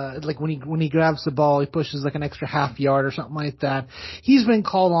 when he grabs the ball, he pushes an extra half yard or something like that. He's been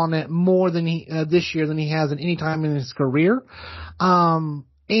called on it more than this year than he has at any time in his career.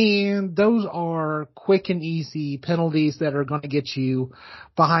 And those are quick and easy penalties that are going to get you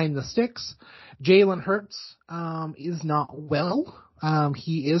behind the sticks. Jalen Hurts, is not well.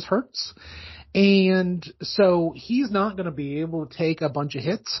 He is Hurts. And so he's not going to be able to take a bunch of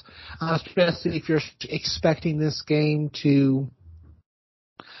hits, especially if you're expecting this game to,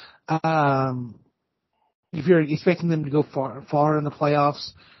 if you're expecting them to go far in the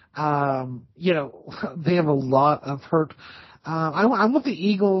playoffs. They have a lot of hurt. I want the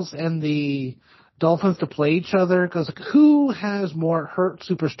Eagles and the Dolphins to play each other because who has more hurt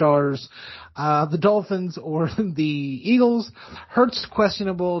superstars, the Dolphins or the Eagles? Hurts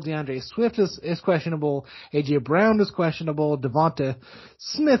questionable. DeAndre Swift is questionable. A.J. Brown is questionable. Devonta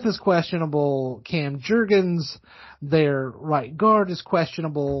Smith is questionable. Cam Jurgens, their right guard, is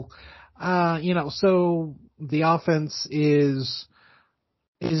questionable. So the offense is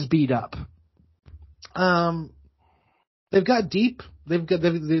beat up. They've got deep.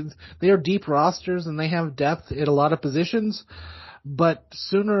 They are deep rosters and they have depth at a lot of positions, but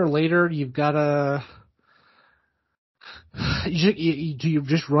sooner or later you've got to. Do you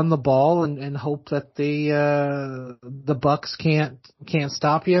just run the ball and hope that the Bucks can't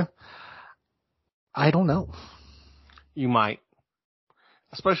stop you? I don't know. You might.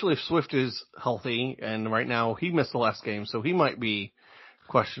 especially if Swift is healthy, and right now he missed the last game, so he might be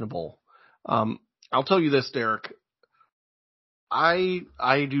questionable. I'll tell you this, Derek. I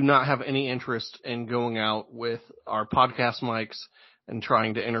do not have any interest in going out with our podcast mics and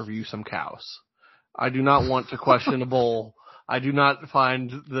trying to interview some cows. I do not want to questionable. I do not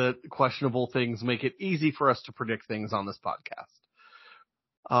find that questionable things make it easy for us to predict things on this podcast.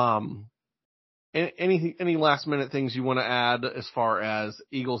 Any last minute things you want to add as far as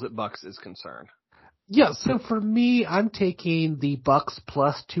Eagles at Bucks is concerned? Yeah, so for me, I'm taking the Bucks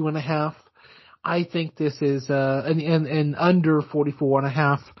plus 2.5. I think this is and under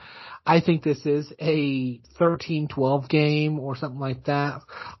 44.5. I think this is a 13-12 game or something like that.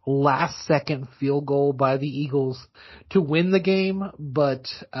 Last second field goal by the Eagles to win the game, but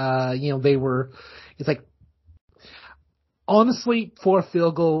it's like, honestly, 4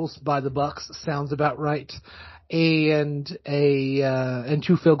 field goals by the Bucks sounds about right. And 2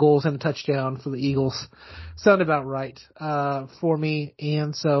 field goals and a touchdown for the Eagles sound about right for me.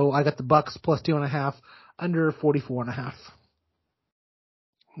 And so I got the Bucks plus 2.5 under 44.5.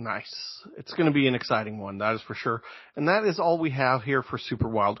 Nice. It's going to be an exciting one, that is for sure. And that is all we have here for Super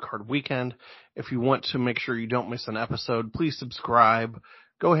Wildcard Weekend. If you want to make sure you don't miss an episode, please subscribe.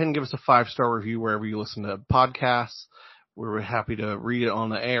 Go ahead and give us a 5-star review wherever you listen to podcasts. We're happy to read it on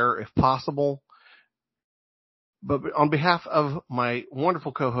the air if possible. But on behalf of my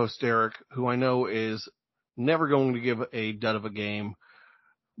wonderful co-host, Derek, who I know is never going to give a dud of a game,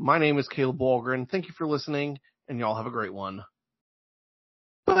 my name is Caleb Walgren. Thank you for listening, and y'all have a great one.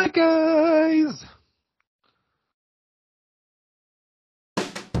 Bye, guys!